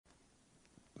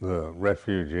the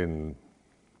refuge in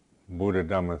Buddha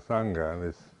Dhamma Sangha,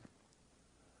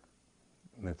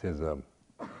 this is a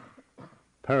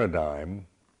paradigm.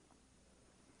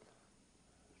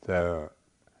 So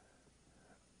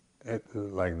it's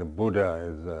like the Buddha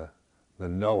is the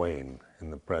knowing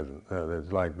in the present. So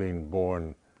it's like being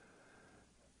born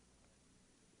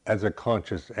as a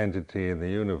conscious entity in the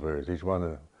universe. Each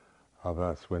one of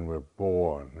us, when we're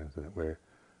born, is that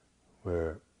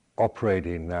we're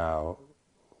operating now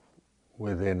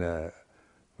within a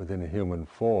human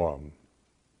form,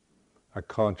 a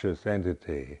conscious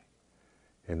entity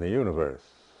in the universe.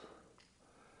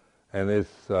 And this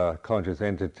conscious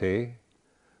entity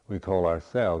we call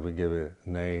ourselves, we give it a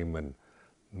name, and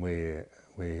we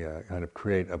kind of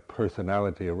create a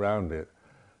personality around it,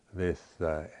 this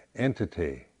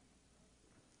entity.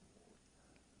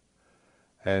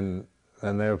 And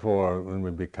therefore, when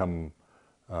we become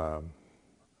a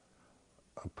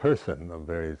person of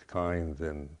various kinds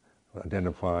and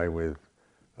identify with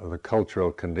the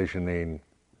cultural conditioning,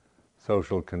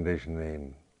 social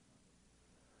conditioning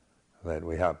that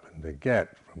we happen to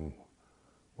get from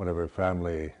whatever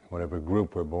family, whatever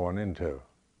group we're born into.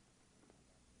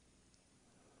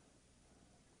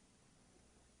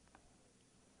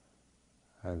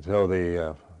 And so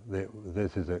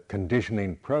this is a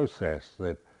conditioning process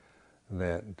that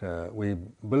we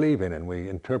believe in, and we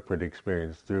interpret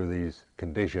experience through these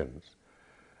conditions.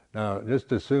 Now,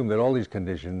 just assume that all these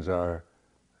conditions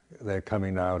they're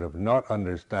coming out of not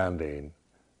understanding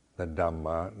the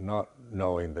Dhamma, not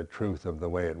knowing the truth of the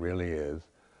way it really is.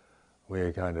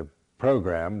 We're kind of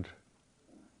programmed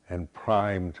and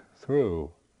primed through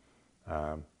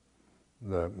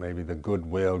maybe the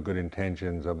goodwill, good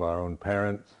intentions of our own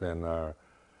parents, and our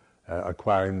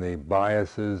acquiring the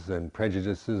biases and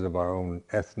prejudices of our own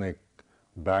ethnic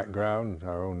background,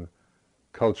 our own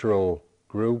cultural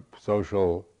group,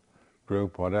 social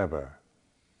group, whatever.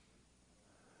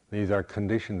 These are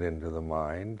conditioned into the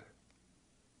mind.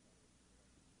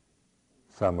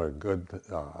 Some are good,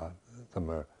 some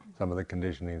of the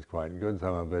conditioning is quite good,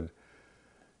 some of it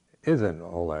isn't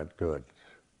all that good.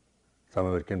 Some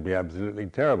of it can be absolutely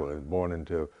terrible. It's born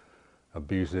into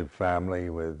abusive family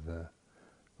with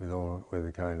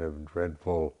kind of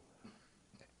dreadful,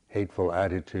 hateful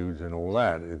attitudes and all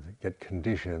that. It get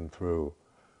conditioned through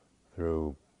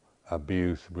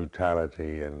abuse,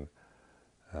 brutality, and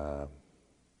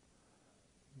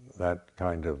that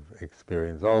kind of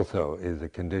experience also is a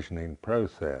conditioning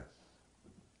process.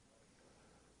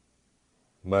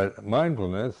 But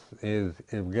mindfulness is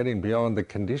getting beyond the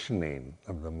conditioning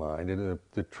of the mind, it is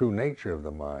the true nature of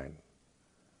the mind,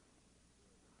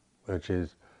 which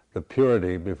is the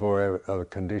purity before other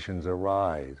conditions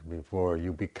arise, before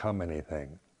you become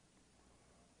anything.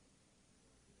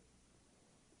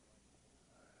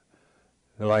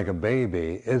 Like a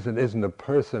baby isn't a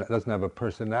person, it doesn't have a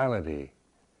personality,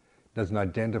 doesn't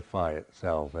identify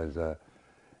itself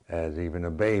as even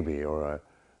a baby, or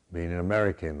being an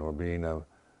American, or being a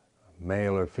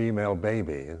male or female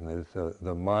baby, isn't it? So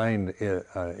the mind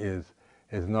is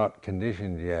not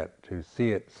conditioned yet to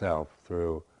see itself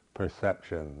through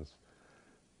perceptions,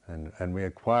 and we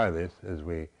acquire this as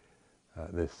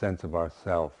this sense of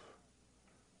ourself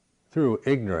through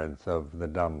ignorance of the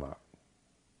Dhamma.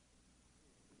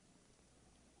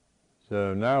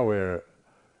 So now we're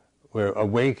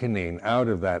awakening out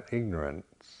of that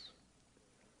ignorance,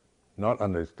 not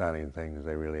understanding things as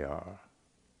they really are.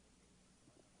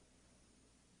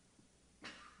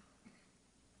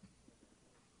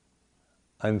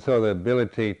 And so the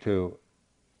ability to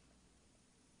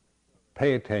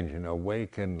pay attention,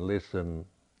 awaken, listen,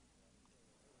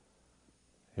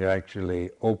 you're actually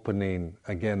opening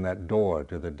again that door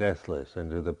to the deathless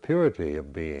and to the purity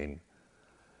of being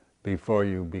before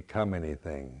you become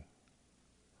anything.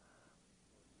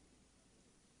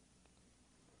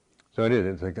 So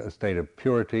it's a state of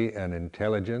purity and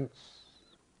intelligence,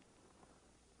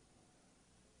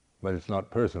 but it's not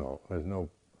personal. It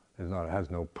has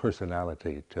no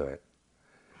personality to it.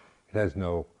 It has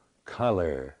no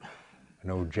color,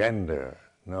 no gender,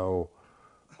 no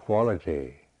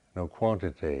quality, no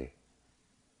quantity.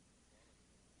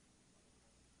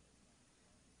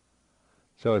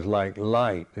 So it's like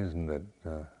light, isn't it?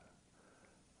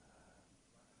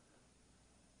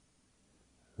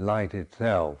 Light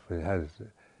itself, it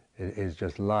is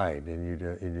just light, and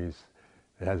it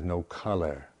has no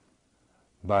color,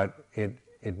 but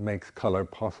it makes color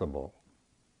possible.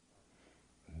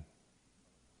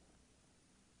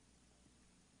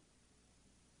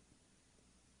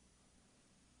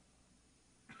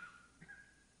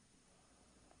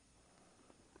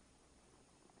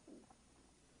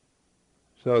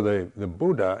 So the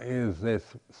Buddha is this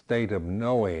state of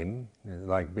knowing,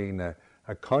 like being a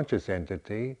conscious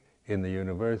entity in the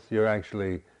universe. You're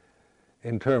actually,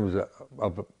 in terms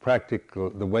of practical,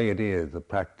 the way it is, the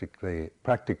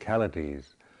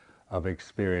practicalities of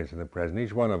experience in the present.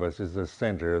 Each one of us is the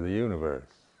center of the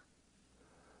universe.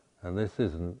 And this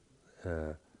isn't,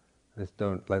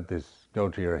 don't let this go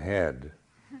to your head.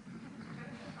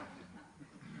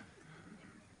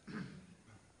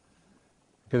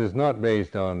 Because it's not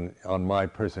based on my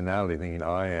personality thinking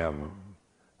I am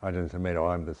Ajahn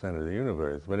Sumedho, I'm the center of the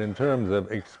universe, but in terms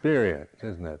of experience,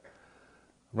 isn't it?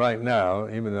 Right now,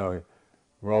 even though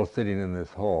we're all sitting in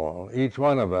this hall, each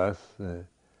one of us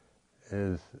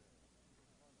is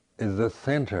the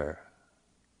center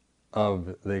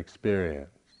of the experience.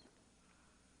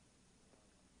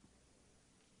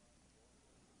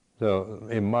 So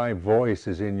my voice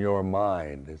is in your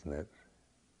mind, isn't it?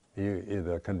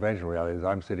 The conventional reality is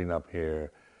I'm sitting up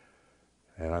here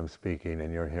and I'm speaking and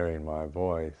you're hearing my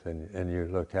voice, and you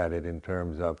look at it in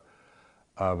terms of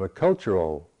a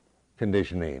cultural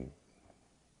conditioning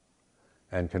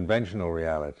and conventional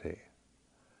reality.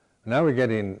 Now we're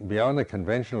getting beyond the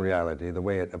conventional reality, the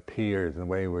way it appears and the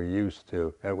way we're used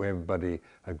to, the way everybody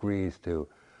agrees to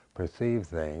perceive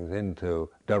things, into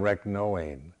direct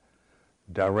knowing,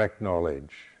 direct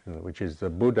knowledge, which is the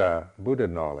Buddha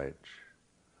knowledge.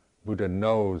 Buddha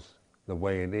knows the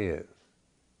way it is.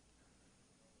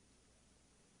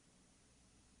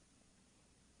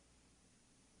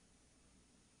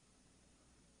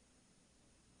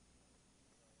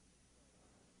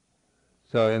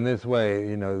 So in this way,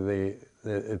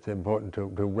 it's important to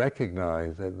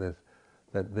recognize that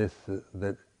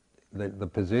the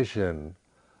position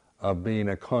of being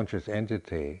a conscious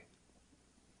entity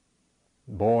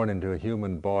born into a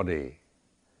human body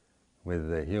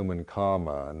with the human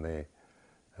karma and the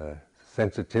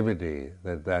sensitivity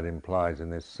that implies in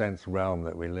this sense realm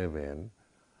that we live in,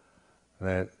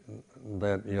 that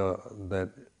the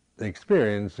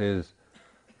experience is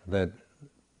that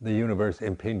the universe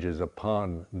impinges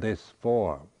upon this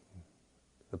form.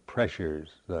 The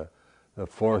pressures, the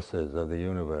forces of the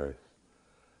universe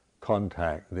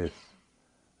contact this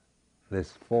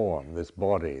form, this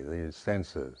body, these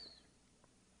senses.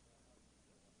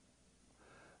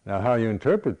 Now, how you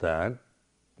interpret that,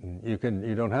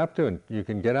 you don't have to. You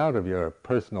can get out of your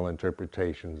personal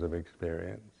interpretations of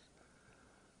experience,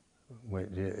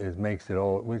 which makes it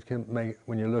all. Which can make,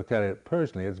 when you look at it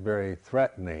personally, it's very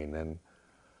threatening,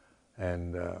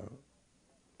 and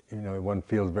one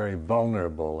feels very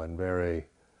vulnerable and very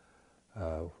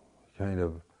kind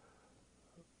of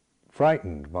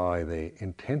frightened by the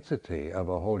intensity of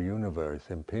a whole universe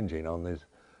impinging on this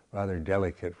rather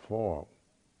delicate form.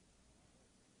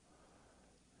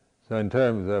 So in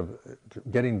terms of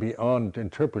getting beyond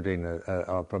interpreting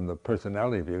from the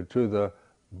personality view to the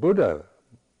Buddha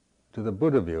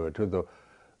view, to the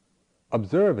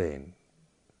observing,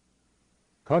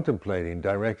 contemplating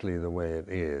directly the way it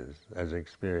is as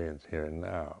experience here and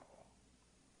now.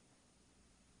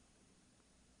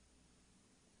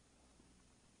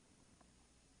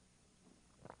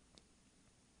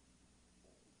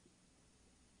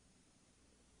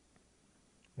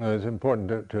 Now, it's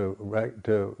important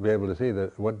to be able to see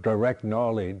that what direct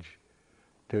knowledge,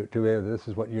 this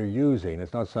is what you're using.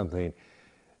 It's not something.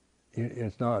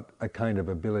 It's not a kind of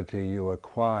ability you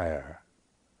acquire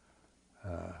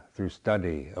through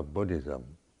study of Buddhism.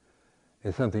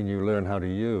 It's something you learn how to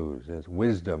use.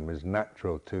 Wisdom is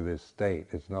natural to this state.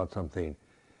 It's not something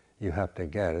you have to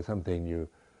get. It's something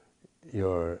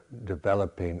you're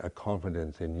developing a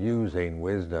confidence in using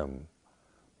wisdom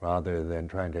rather than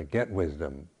trying to get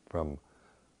wisdom from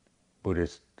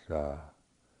Buddhist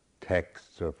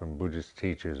texts or from Buddhist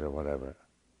teachers or whatever.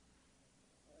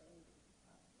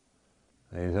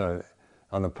 And so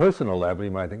on the personal level,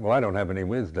 you might think, well, I don't have any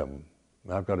wisdom.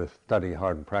 I've got to study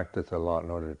hard and practice a lot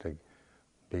in order to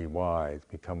become wise,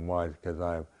 because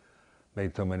I've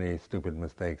made so many stupid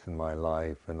mistakes in my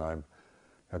life, and I've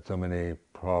got so many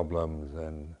problems,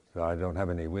 and so I don't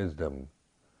have any wisdom.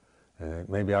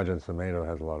 Maybe Ajahn Sumedho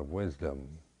has a lot of wisdom.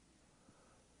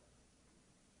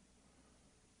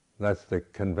 That's the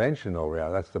conventional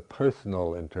reality. That's the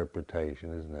personal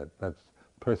interpretation, isn't it? That's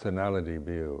personality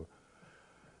view.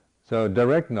 So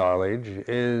direct knowledge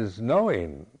is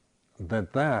knowing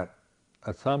that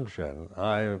assumption,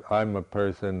 I'm a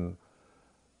person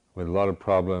with a lot of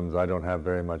problems, I don't have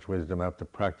very much wisdom, I have to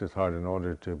practice hard in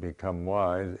order to become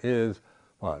wise, is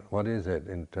what? What is it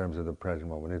in terms of the present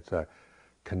moment? It's a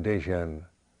condition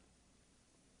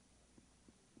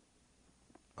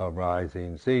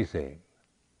arising, ceasing.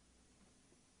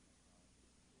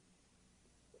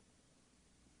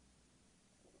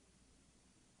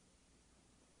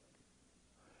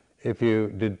 if you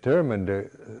determine to,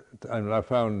 and I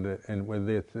found with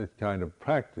this kind of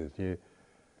practice,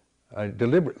 I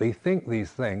deliberately think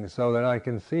these things so that I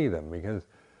can see them, because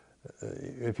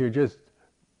if you're just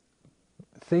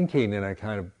thinking in a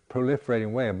kind of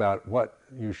proliferating way about what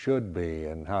you should be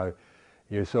and how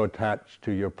you're so attached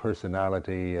to your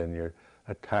personality and you're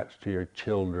attached to your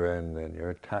children and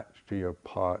you're attached to your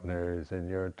partners and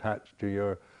you're attached to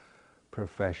your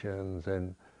professions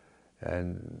and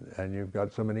you've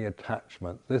got so many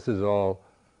attachments. This is all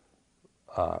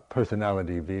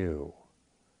personality view.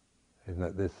 Isn't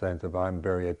it this sense of I'm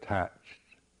very attached?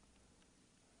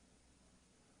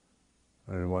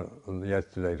 And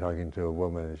yesterday talking to a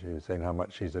woman, she was saying how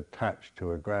much she's attached to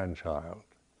her grandchild.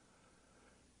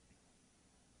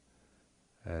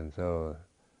 And so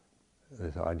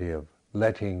this idea of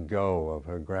letting go of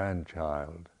her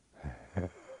grandchild.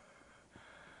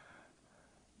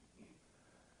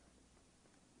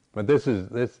 But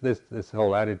this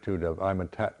whole attitude of I'm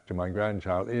attached to my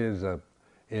grandchild is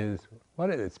what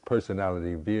it's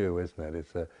personality view, isn't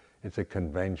it? It's a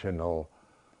conventional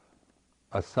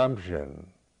assumption.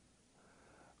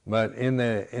 But in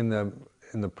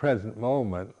the present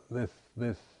moment,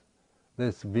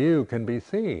 this view can be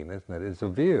seen, isn't it? It's a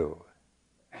view.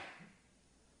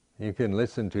 You can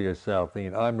listen to yourself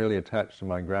thinking, I'm really attached to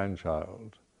my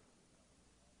grandchild.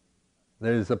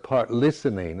 There's a part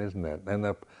listening, isn't it?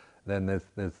 And then there's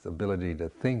this ability to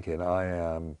think it. I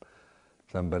am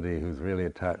somebody who's really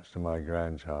attached to my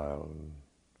grandchild.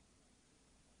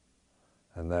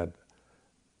 And that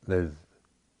there's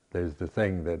the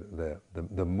thing that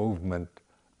the movement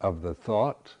of the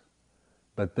thought,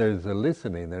 but there's a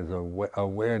listening, there's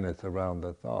awareness around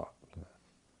the thought.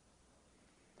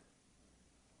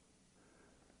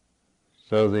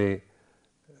 So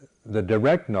the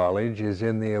direct knowledge is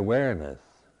in the awareness,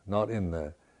 not in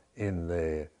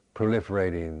the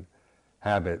proliferating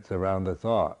habits around the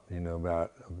thought,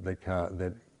 about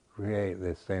that create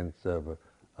this sense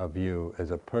of you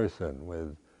as a person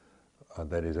with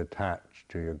that is attached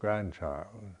to your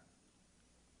grandchild.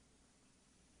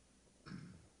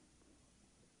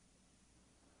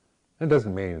 It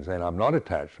doesn't mean saying I'm not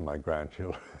attached to my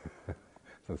grandchildren.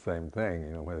 It's the same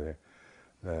thing, whether.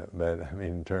 But I mean,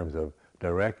 in terms of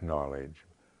direct knowledge,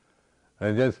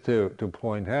 and just to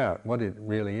point out what it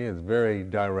really is, very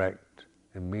direct,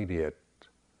 immediate,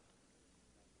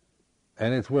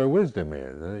 and it's where wisdom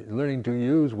is. Learning to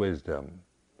use wisdom.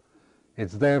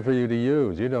 It's there for you to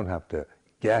use. You don't have to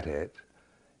get it,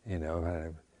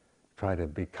 try to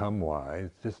become wise.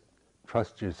 Just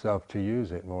trust yourself to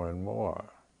use it more and more.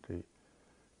 To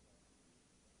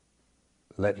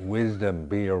let wisdom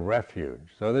be your refuge.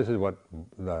 So this is what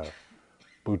the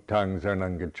Buddhaṃ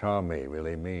Saranang Gacchāmi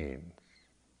really means.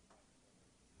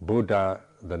 Buddha,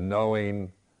 the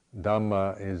knowing,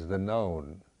 Dhamma is the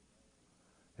known.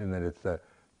 In that it's a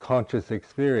conscious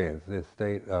experience, this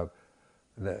state of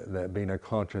that being a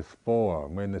conscious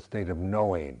form. We're in the state of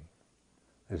knowing.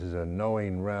 This is a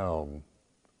knowing realm.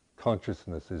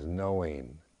 Consciousness is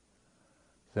knowing.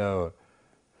 So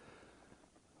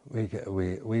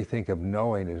we think of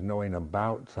knowing as knowing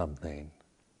about something,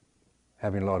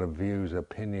 having a lot of views,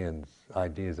 opinions,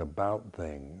 ideas about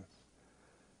things.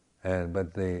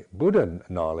 But the Buddha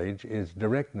knowledge is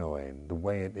direct knowing, the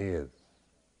way it is.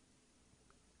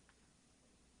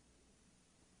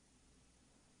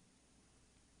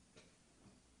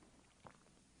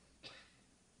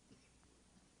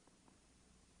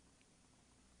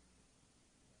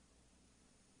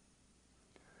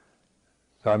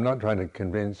 So I'm not trying to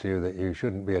convince you that you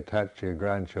shouldn't be attached to your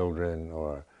grandchildren,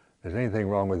 or there's anything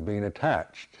wrong with being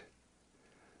attached,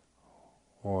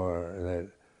 or that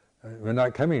we're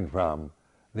not coming from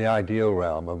the ideal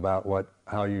realm about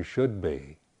how you should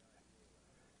be.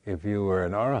 If you were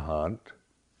an arahant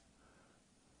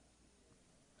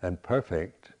and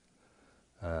perfect,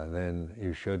 then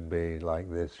you should be like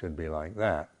this, should be like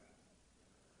that.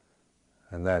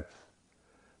 And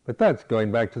but that's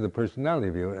going back to the personality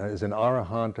view. Is an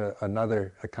arahant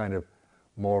a kind of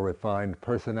more refined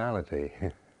personality?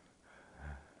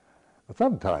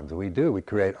 Sometimes we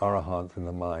create arahants in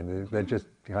the mind. They're just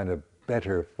kind of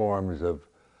better forms of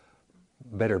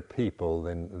better people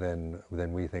than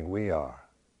we think we are.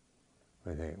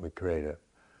 We create an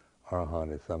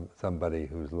arahant as somebody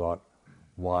who's a lot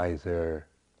wiser,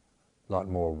 a lot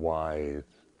more wise,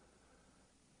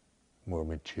 more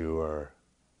mature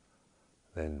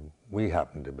than we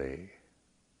happen to be.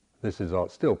 This is all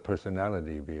still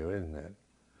personality view, isn't it?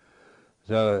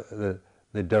 So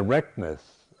the directness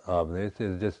of this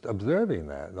is just observing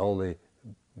that, all the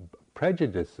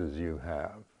prejudices you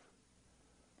have,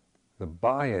 the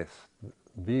biased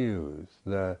views,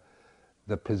 the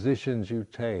the positions you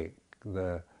take,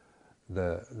 the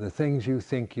things you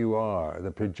think you are,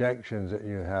 the projections that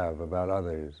you have about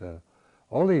others.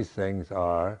 All these things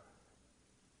are,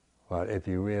 well, if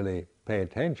you really pay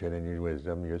attention in your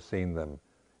wisdom, you're seeing them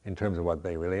in terms of what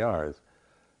they really are, as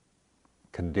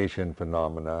conditioned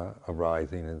phenomena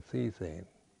arising and ceasing,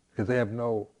 because they have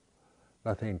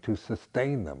nothing to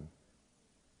sustain them.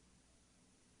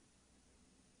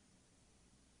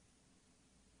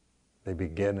 They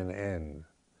begin and end.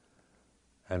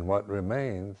 And what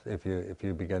remains, if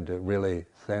you begin to really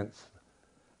sense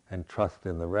and trust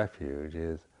in the refuge,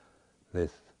 is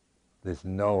this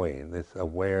knowing, this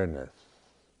awareness,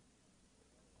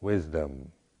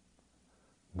 wisdom.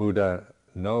 Buddha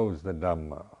knows the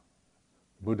Dhamma.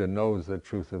 Buddha knows the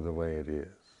truth of the way it is.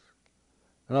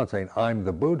 I'm not saying I'm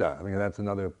the Buddha. I mean, that's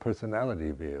another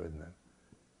personality view, isn't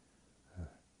it?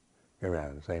 Go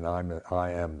around saying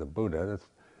I am the Buddha.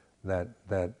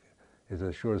 That is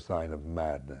a sure sign of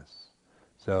madness.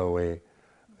 So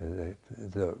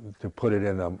to put it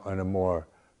in a more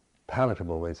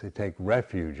palatable way, say take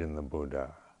refuge in the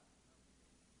Buddha,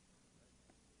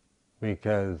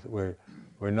 because we're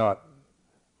not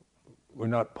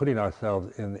putting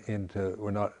ourselves into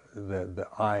we're not the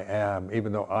I am,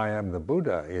 even though I am the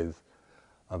Buddha is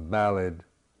a valid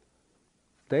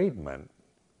statement.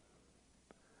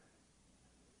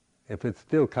 If it's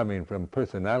still coming from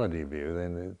personality view,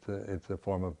 then it's a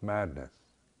form of madness.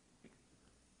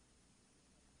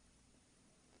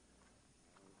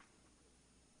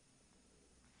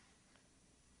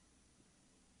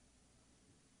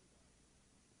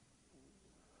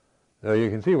 So you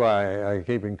can see why I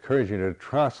keep encouraging you to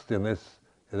trust in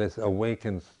this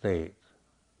awakened state,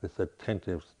 this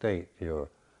attentive state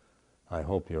I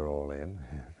hope you're all in.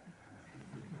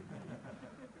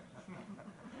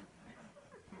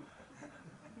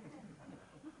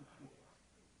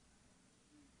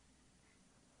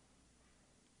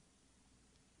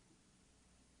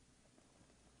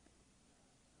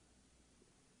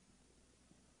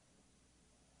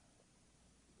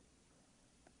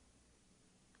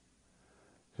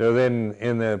 So then,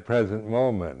 in the present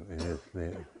moment, is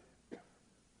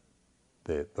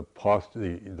the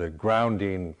posture, the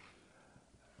grounding,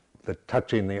 the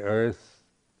touching the earth,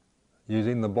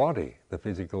 using the body, the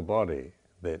physical body,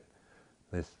 that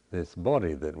this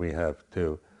body that we have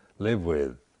to live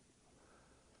with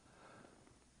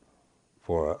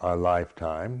for our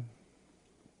lifetime.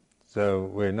 So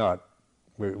we're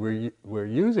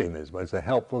using this, but it's a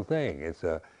helpful thing.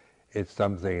 It's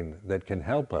something that can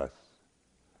help us.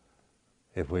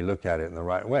 If we look at it in the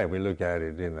right way, we look at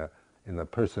it in a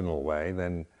personal way,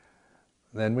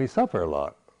 then we suffer a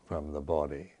lot from the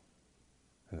body.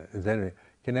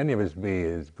 Can any of us be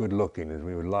as good looking as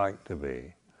we would like to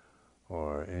be,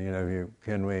 or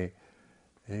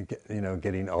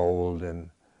getting old and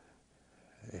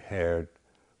hair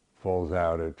falls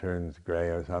out or turns gray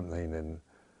or something,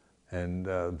 and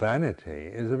vanity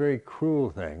is a very cruel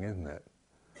thing, isn't it?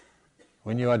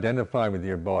 When you identify with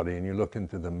your body and you look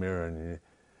into the mirror and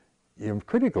your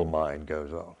critical mind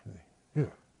goes off.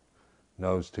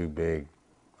 Nose too big,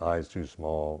 eyes too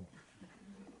small.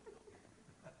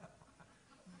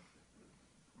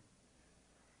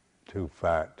 Too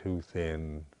fat, too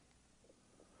thin.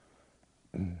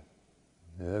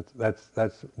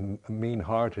 That's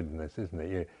mean-heartedness, isn't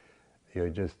it? You're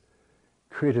just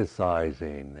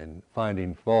criticizing and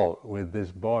finding fault with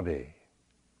this body.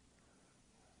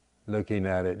 Looking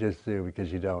at it just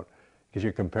because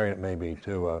you're comparing it maybe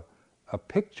to a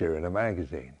picture in a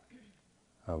magazine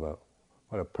of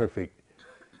what a perfect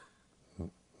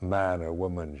man or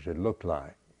woman should look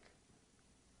like.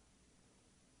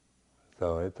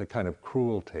 So it's a kind of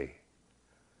cruelty,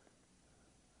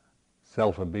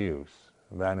 self-abuse,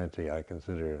 vanity. I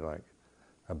consider like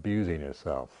abusing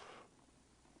yourself.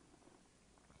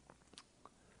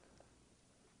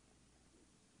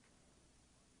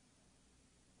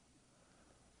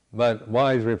 But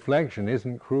wise reflection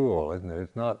isn't cruel, isn't it?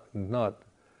 It's not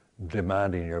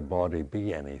demanding your body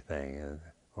be anything,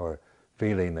 or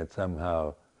feeling that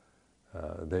somehow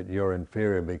that you're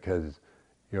inferior because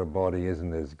your body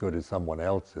isn't as good as someone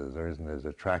else's, or isn't as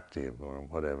attractive, or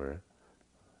whatever.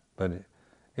 But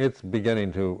it's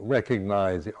beginning to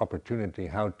recognize the opportunity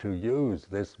how to use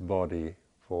this body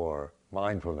for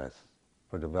mindfulness,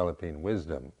 for developing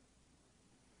wisdom.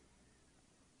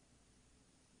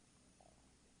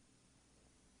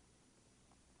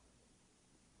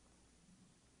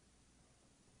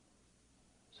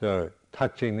 So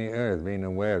touching the earth, being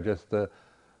aware of just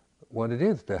what it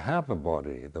is to have a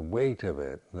body, the weight of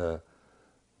it, the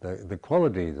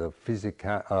qualities of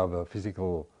a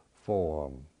physical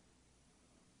form,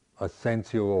 a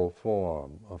sensual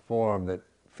form, a form that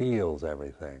feels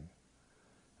everything.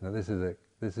 Now this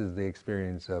is the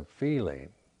experience of feeling.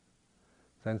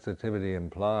 Sensitivity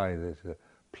implies it's a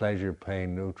pleasure,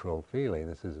 pain, neutral feeling.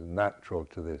 This is natural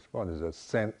to this form. This is a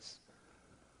sense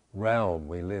realm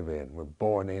we live in. We're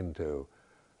born into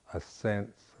a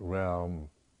sense realm,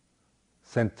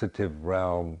 sensitive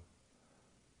realm,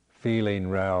 feeling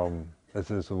realm.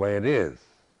 This is the way it is.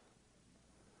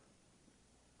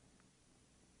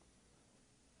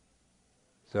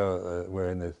 So we're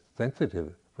in this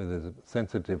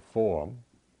sensitive form.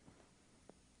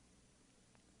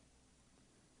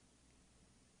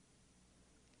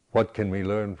 What can we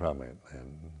learn from it?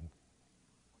 And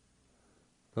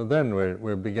so then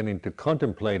we're beginning to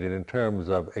contemplate it in terms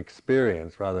of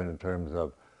experience rather than in terms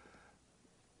of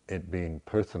it being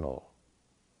personal.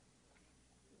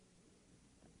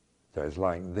 So it's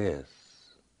like this.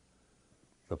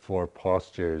 The four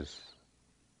postures,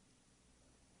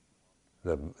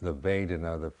 the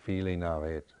Vedana, the feeling of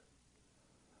it,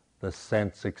 the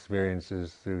sense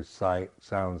experiences through sight,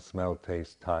 sound, smell,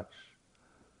 taste, touch,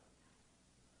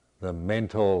 the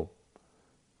mental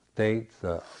states,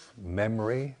 the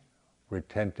memory,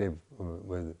 retentive,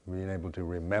 with being able to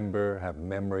remember, have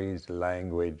memories,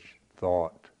 language,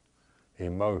 thought,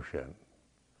 emotion,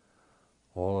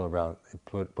 all around,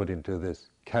 put into this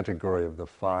category of the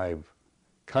five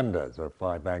khandhas, or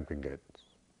five aggregates,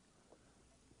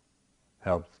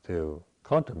 helps to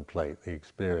contemplate the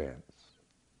experience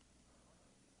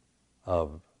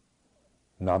of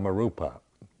namarupa,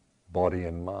 body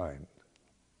and mind.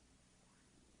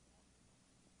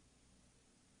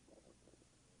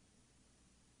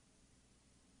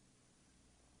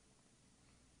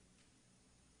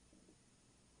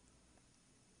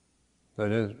 So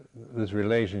there's this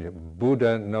relationship.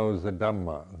 Buddha knows the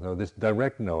Dhamma. So this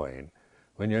direct knowing,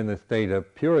 when you're in the state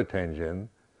of pure attention,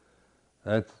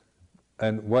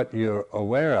 and what you're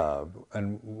aware of,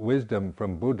 and wisdom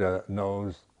from Buddha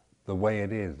knows the way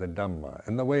it is, the Dhamma.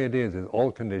 And the way it is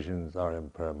all conditions are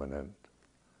impermanent.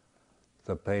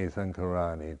 Sape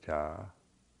sankhara anicca.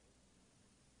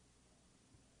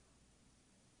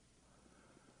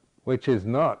 Which is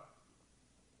not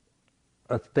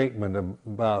a statement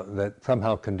about that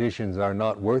somehow conditions are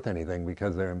not worth anything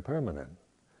because they're impermanent.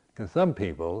 Because some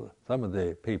of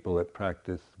the people that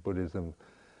practice Buddhism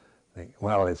think,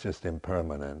 well, it's just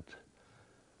impermanent.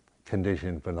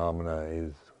 Conditioned phenomena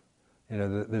is,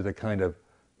 there's a kind of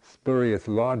spurious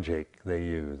logic they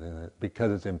use, and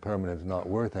because it's impermanent, it's not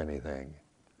worth anything.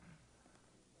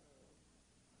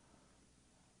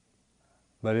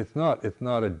 But it's not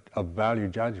a value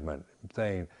judgment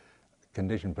saying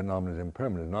conditioned phenomena is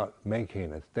impermanent, not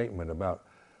making a statement about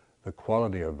the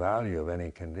quality or value of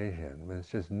any condition, but it's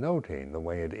just noting the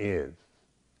way it is.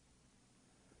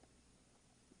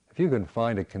 If you can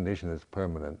find a condition that's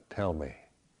permanent, tell me.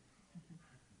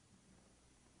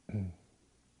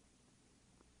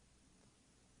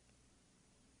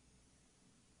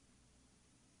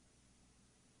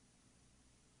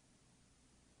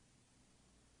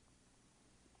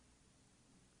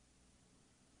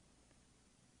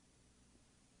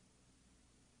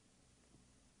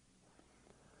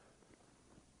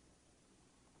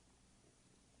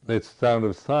 This sound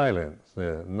of silence,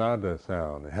 the nada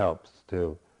sound, helps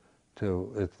to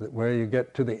it's where you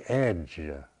get to the edge,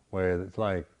 where it's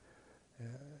like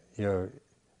you're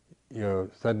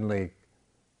suddenly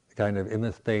kind of in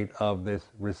the state of this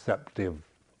receptive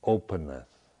openness.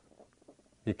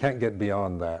 You can't get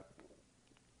beyond that.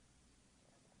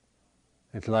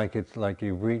 It's like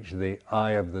you've reached the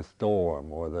eye of the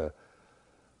storm, or the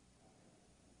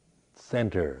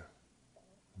center,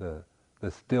 the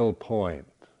still point,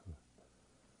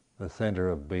 the center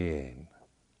of being.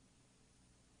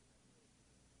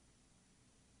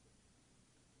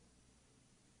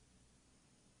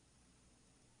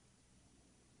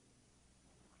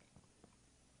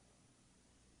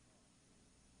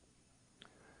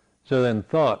 So then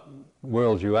thought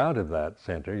whirls you out of that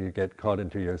center. You get caught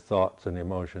into your thoughts and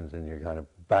emotions, and you're kind of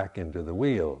back into the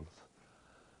wheels.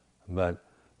 But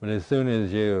as soon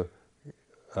as you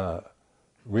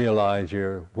realize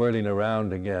you're whirling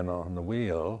around again on the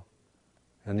wheel,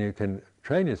 and you can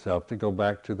train yourself to go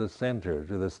back to the center,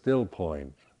 to the still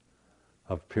point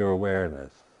of pure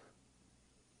awareness.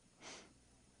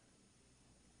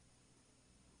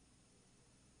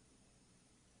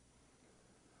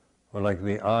 Or like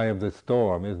the eye of the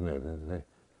storm, isn't it? The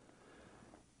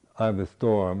eye of the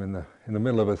storm, in the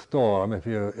middle of a storm, if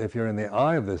you're in the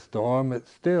eye of the storm,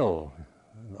 it's still.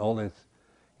 All this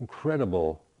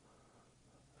incredible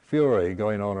fury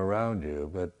going on around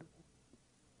you, but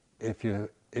if you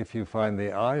if you find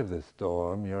the eye of the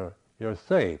storm, you're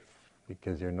safe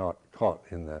because you're not caught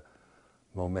in the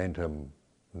momentum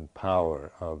and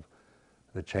power of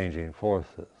the changing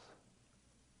forces.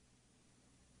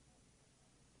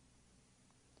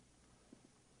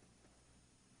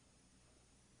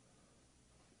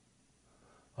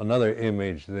 Another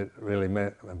image that really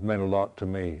meant a lot to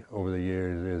me over the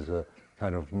years is a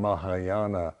kind of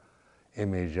Mahayana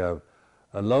image of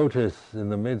a lotus in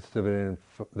the midst of it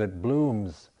that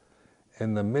blooms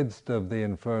in the midst of the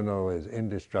inferno is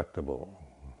indestructible.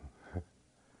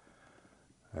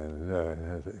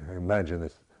 And imagine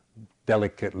this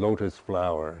delicate lotus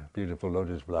flower, beautiful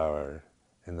lotus flower,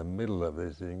 in the middle of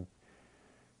this thing,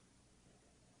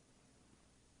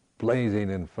 blazing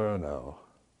inferno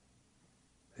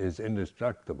is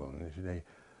indestructible. The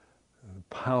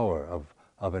power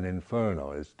of an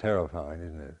inferno is terrifying,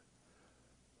 isn't it?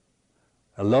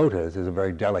 A lotus is a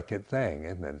very delicate thing,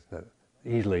 isn't it? It's not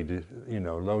easily,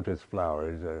 lotus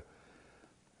flowers are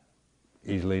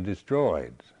easily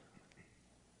destroyed.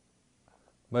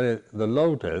 But the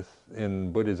lotus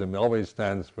in Buddhism always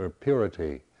stands for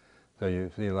purity. So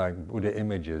you see like Buddha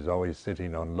images always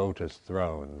sitting on lotus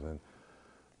thrones, and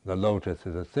the lotus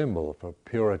is a symbol for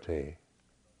purity.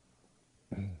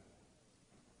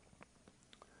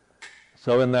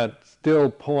 So in that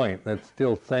still point, that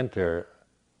still center,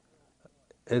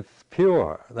 it's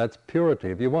pure. That's purity.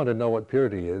 If you want to know what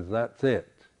purity is, that's it.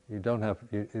 You don't have.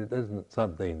 It isn't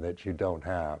something that you don't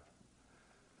have.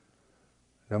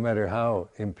 No matter how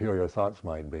impure your thoughts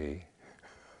might be,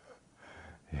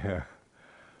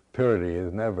 purity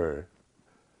is never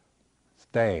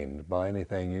stained by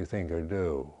anything you think or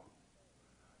do.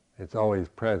 It's always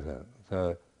present.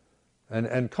 So,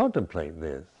 and contemplate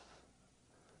this.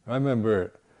 I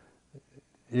remember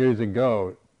years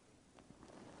ago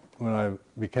when I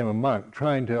became a monk,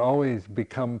 trying to always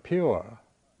become pure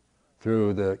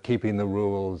through the keeping the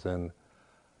rules and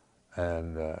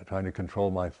trying to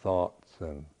control my thoughts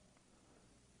and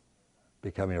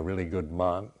becoming a really good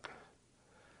monk.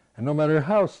 And no matter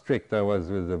how strict I was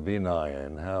with the Vinaya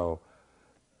and how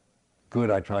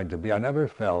good I tried to be, I never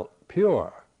felt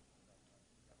pure.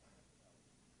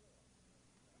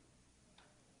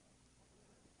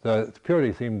 So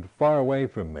purity seemed far away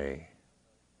from me.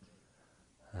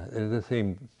 It just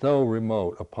seemed so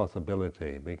remote a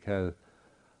possibility because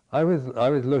I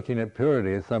was looking at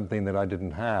purity as something that I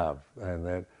didn't have, and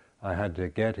that I had to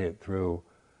get it through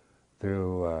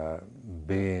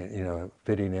being,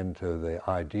 fitting into the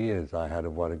ideas I had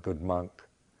of what a good monk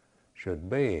should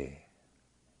be.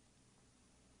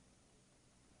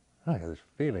 I had this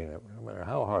feeling that no matter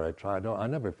how hard I try, I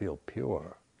never feel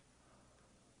pure.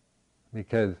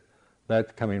 Because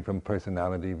that's coming from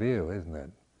personality view, isn't it?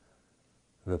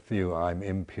 The view I'm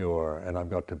impure and I've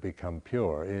got to become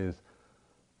pure is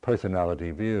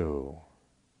personality view.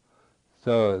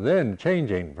 So then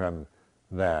changing from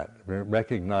that,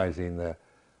 recognizing the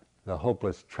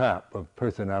hopeless trap of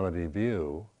personality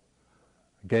view,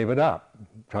 gave it up,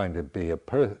 trying to be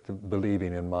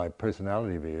believing in my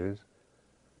personality views,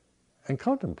 and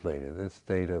contemplated this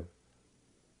state of,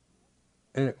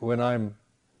 when I'm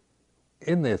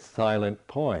in this silent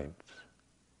point,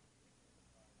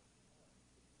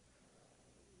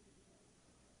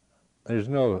 there's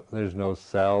no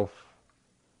self.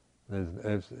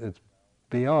 It's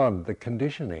beyond the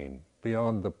conditioning,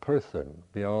 beyond the person,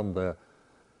 beyond the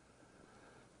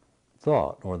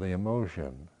thought or the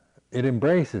emotion. It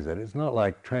embraces it. It's not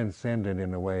like transcendent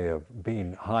in a way of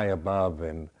being high above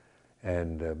and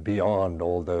beyond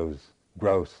all those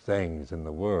gross things in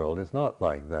the world. It's not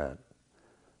like that.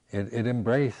 It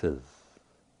embraces.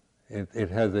 It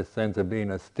has this sense of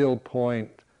being a still point,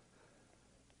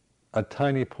 a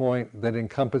tiny point that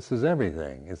encompasses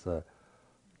everything. It's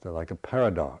like a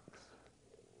paradox.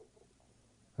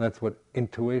 That's what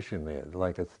intuition is,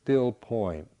 like a still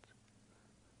point,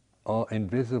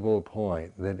 invisible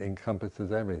point that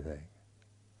encompasses everything.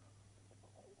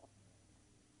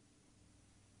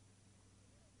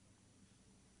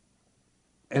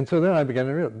 And so then I began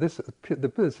to realize this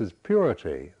is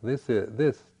purity. This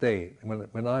state,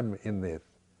 when I'm in this,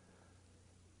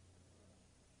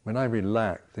 when I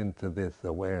relax into this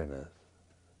awareness,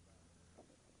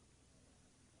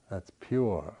 that's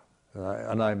pure,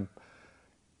 and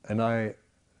I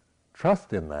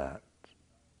trust in that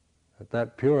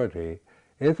purity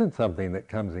isn't something that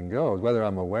comes and goes, whether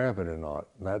I'm aware of it or not.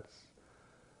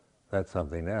 That's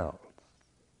something else.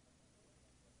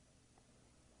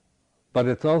 But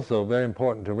it's also very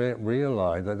important to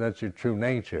realize that that's your true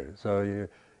nature. So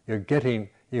you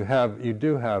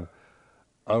do have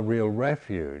a real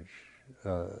refuge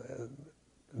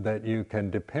that you can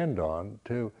depend on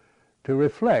to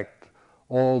reflect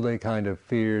all the kind of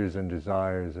fears and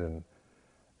desires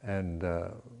and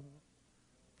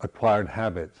acquired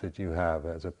habits that you have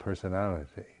as a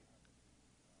personality.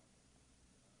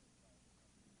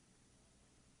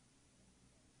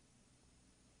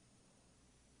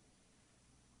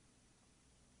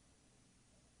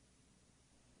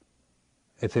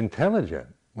 It's intelligent.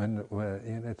 When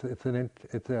you know, it's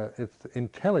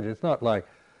intelligent. It's not like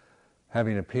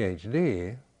having a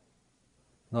PhD,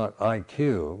 not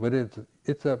IQ, but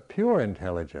it's a pure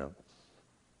intelligence.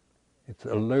 It's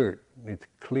alert. It's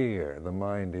clear. The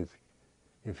mind is.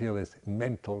 You feel this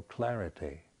mental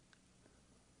clarity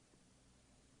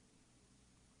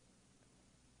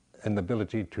and the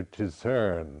ability to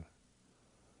discern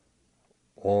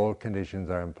all conditions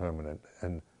are impermanent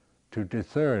and to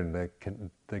discern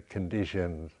the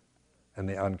conditions and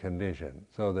the unconditioned.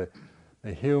 So the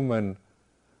human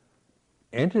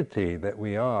entity that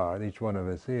we are, each one of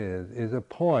us is a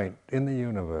point in the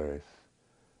universe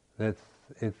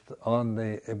it's on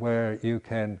the where you're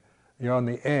on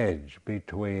the edge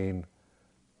between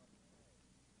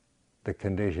the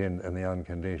conditioned and the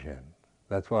unconditioned.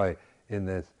 That's why in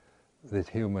this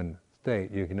human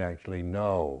state you can actually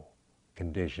know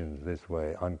conditions this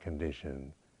way,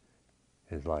 unconditioned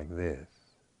is like this.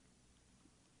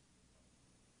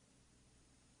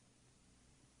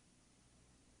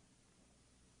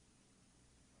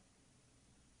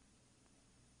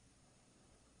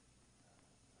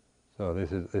 So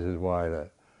this is why the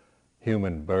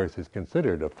human birth is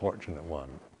considered a fortunate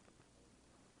one.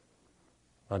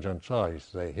 Ajahn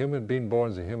used to say, being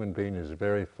born as a human being is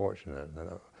very fortunate.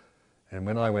 And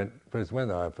when I first went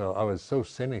there, I felt I was so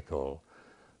cynical.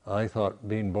 I thought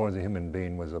being born as a human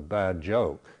being was a bad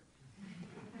joke.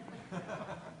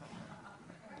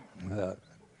 I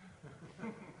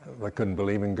couldn't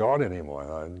believe in God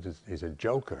anymore. He's a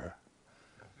joker.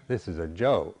 This is a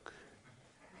joke.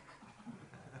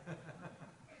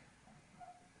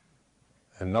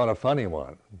 And not a funny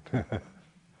one.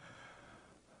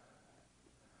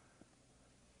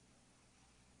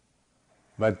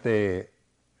 But then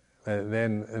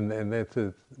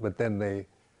they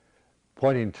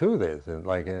pointing to this, and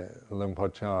like Luang Por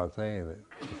Chah saying that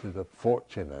this is a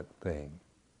fortunate thing.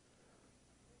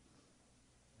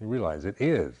 You realize it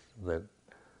is that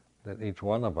each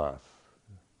one of us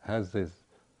has this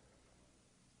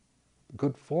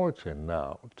good fortune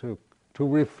now to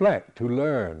reflect, to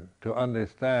learn, to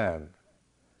understand.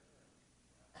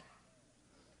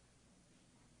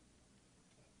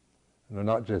 We're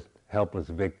not just helpless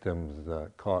victims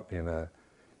caught in a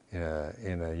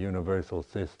universal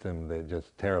system that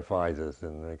just terrifies us,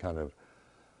 and we're kind of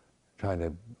trying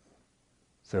to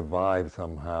survive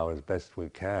somehow as best we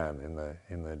can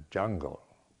in the jungle.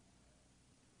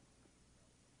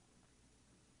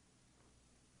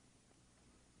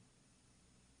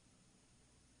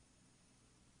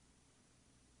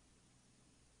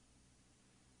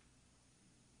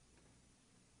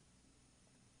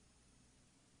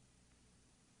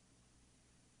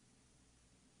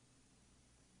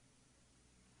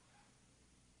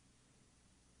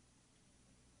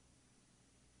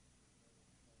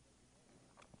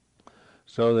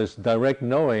 So this direct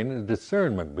knowing is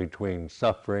discernment between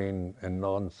suffering and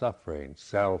non-suffering,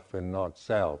 self and not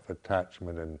self,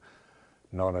 attachment and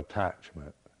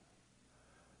non-attachment.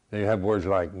 You have words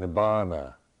like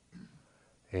nibbana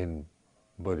in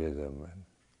Buddhism.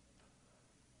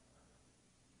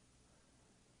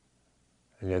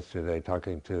 And yesterday,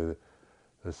 talking to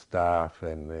the staff,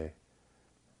 and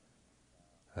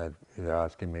they're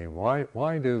asking me,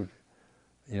 why do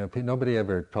nobody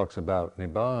ever talks about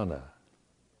nibbana?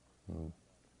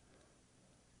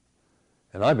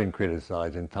 And I've been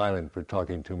criticized in Thailand for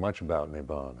talking too much about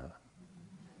nibbana.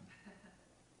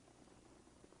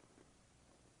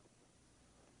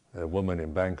 A woman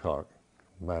in Bangkok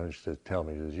managed to tell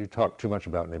me, you talk too much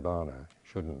about nibbana,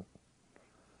 shouldn't.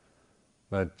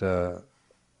 But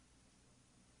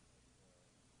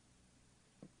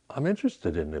I'm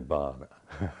interested in nibbana.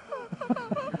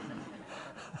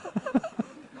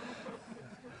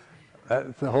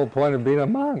 That's the whole point of being a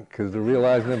monk, is to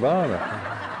realize nibbana.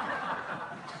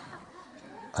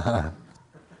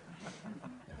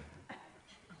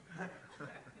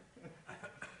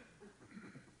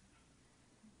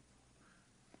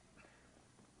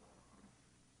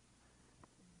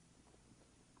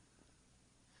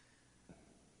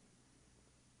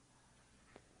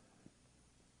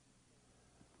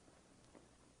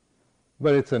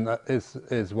 But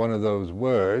it's one of those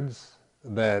words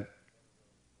that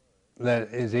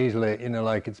is easily,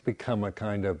 like it's become a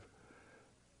kind of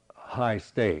high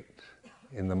state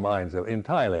in the minds of, in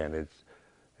Thailand, it's,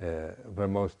 for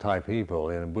most Thai people,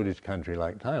 in a Buddhist country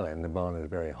like Thailand, Nibbana is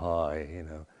very high,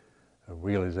 a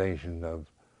realization of,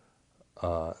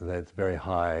 that's very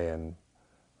high and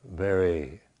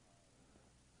very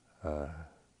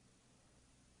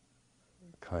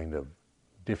kind of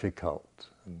difficult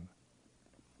and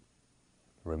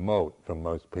remote from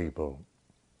most people.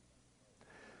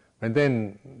 And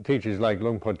then teachers like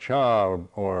Luang Por Cha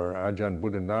or Ajahn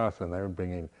Buddhanatha, they were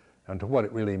bringing onto what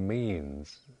it really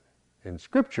means in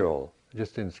scriptural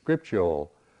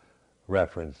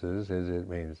references, is it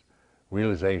means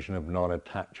realization of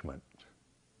non-attachment.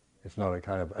 It's not a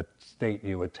kind of a state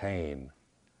you attain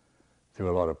through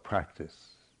a lot of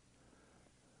practice,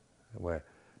 where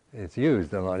it's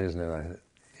used a lot, isn't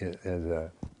it, as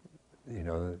a,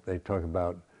 they talk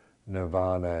about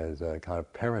nirvana as a kind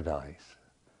of paradise.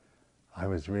 I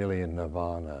was really in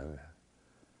nirvana.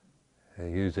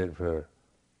 They use it for,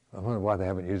 I wonder why they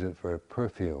haven't used it for a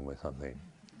perfume or something.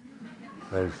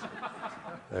 There's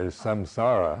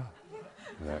samsara.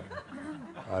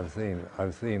 I've seen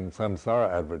samsara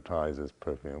advertised as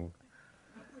perfume.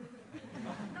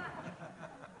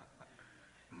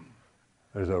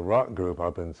 There's a rock group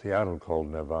up in Seattle called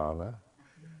Nirvana.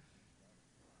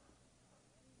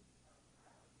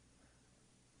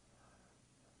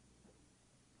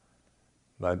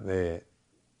 But it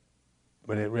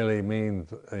really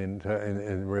means,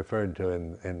 referred to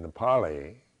in the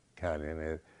Pali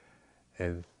Canon,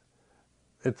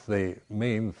 it's the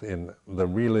means in the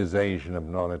realization of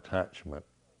non-attachment.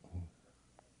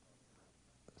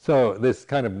 So this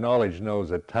kind of knowledge knows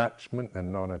attachment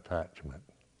and non-attachment.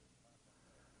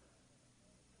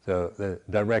 So the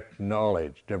direct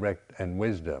knowledge, direct and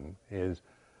wisdom is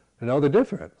to know the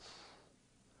difference.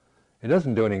 It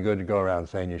doesn't do any good to go around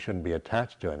saying you shouldn't be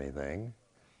attached to anything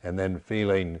and then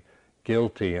feeling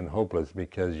guilty and hopeless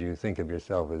because you think of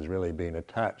yourself as really being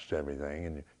attached to everything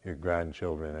and your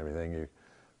grandchildren and everything.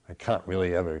 I can't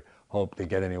really ever hope to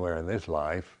get anywhere in this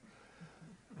life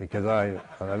because I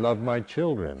love my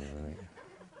children.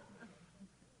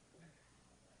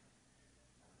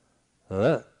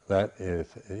 So that is,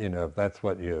 if that's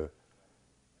what if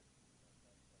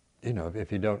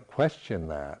you don't question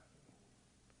that,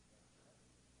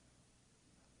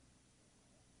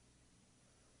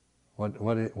 what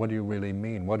do you really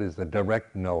mean? What is the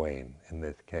direct knowing in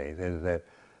this case? Is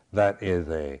that is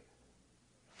a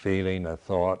feeling, a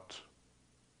thought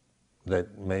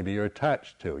that maybe you're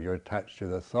attached to. You're attached to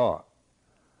the thought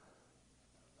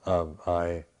of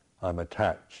I'm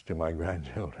attached to my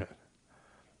grandchildren.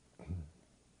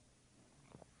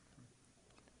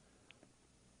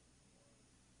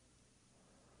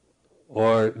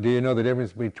 Or do you know the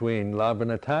difference between love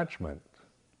and attachment?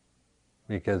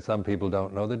 Because some people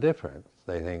don't know the difference.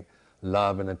 They think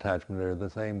love and attachment are the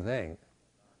same thing.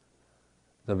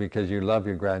 So because you love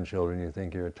your grandchildren, you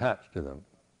think you're attached to them.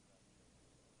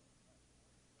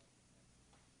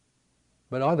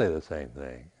 But are they the same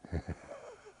thing?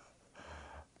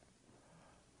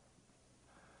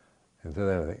 And so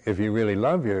then, if you really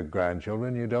love your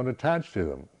grandchildren, you don't attach to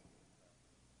them.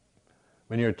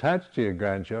 When you're attached to your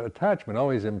grandchildren, attachment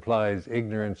always implies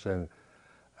ignorance, and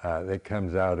that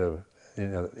comes out of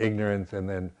ignorance and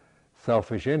then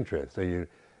selfish interest. So you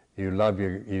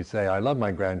say, I love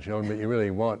my grandchildren, but you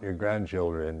really want your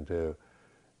grandchildren to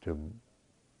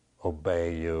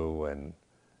obey you and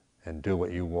do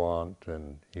what you want,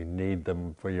 and you need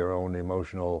them for your own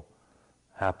emotional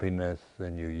happiness,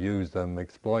 and you use them,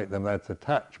 exploit them. That's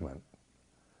attachment.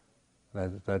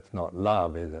 That's not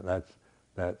love, is it?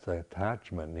 That's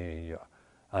attachment.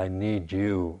 I need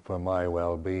you for my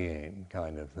well-being,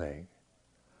 kind of thing.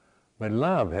 But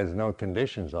love has no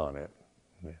conditions on it.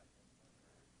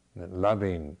 That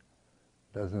loving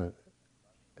doesn't,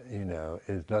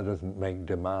 it doesn't make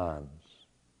demands.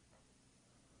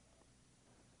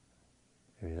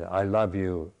 If you say, I love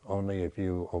you only if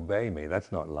you obey me,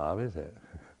 that's not love, is it?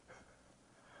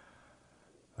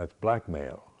 That's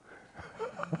blackmail.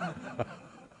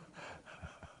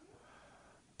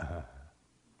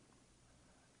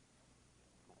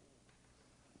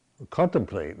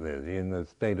 Contemplate this in the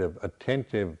state of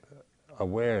attentive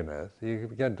awareness. You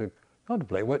begin to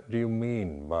contemplate, what do you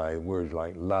mean by words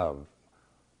like love,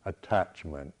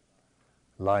 attachment,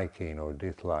 liking or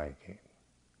disliking?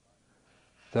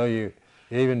 So you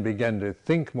even begin to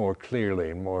think more clearly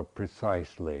and more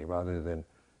precisely rather than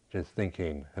just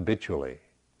thinking habitually,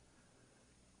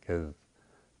 because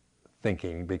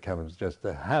thinking becomes just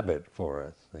a habit for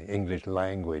us. The English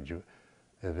language,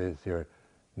 if it's your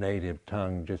native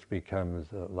tongue, just becomes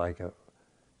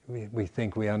we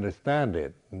think we understand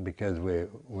it because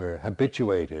we're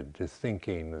habituated to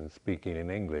thinking and speaking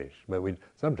in English, but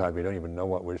sometimes we don't even know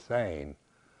what we're saying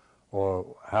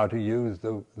or how to use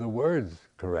the words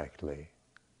correctly.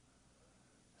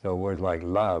 So words like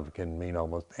love can mean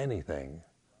almost anything,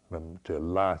 from to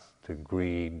lust, to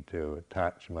greed, to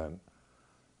attachment,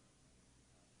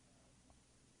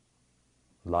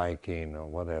 liking or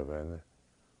whatever,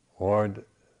 or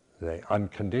the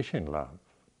unconditioned love.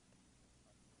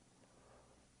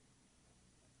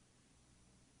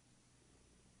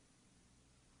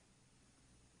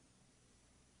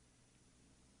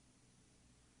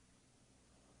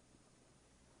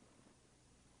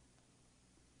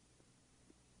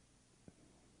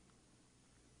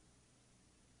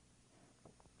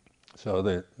 So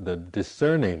the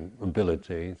discerning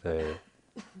ability, the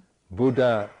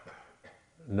Buddha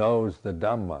knows the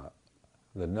Dhamma,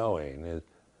 the knowing, is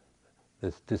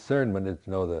this discernment is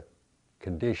to know the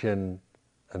conditioned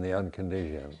and the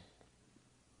unconditioned,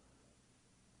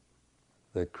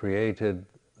 the created,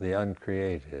 the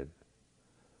uncreated,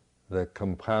 the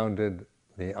compounded,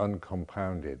 the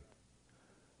uncompounded,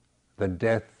 the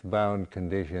death-bound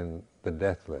condition, the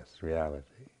deathless reality,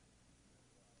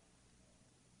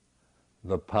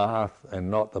 the path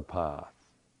and not the path,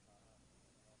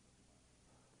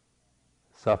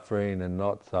 suffering and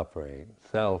not suffering,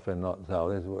 self and not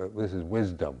self. This is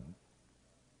wisdom.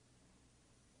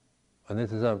 And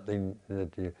this is something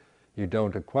that you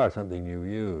don't acquire, something you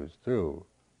use through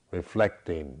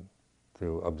reflecting,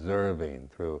 through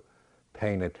observing, through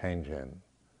paying attention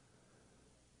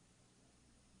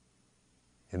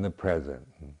in the present.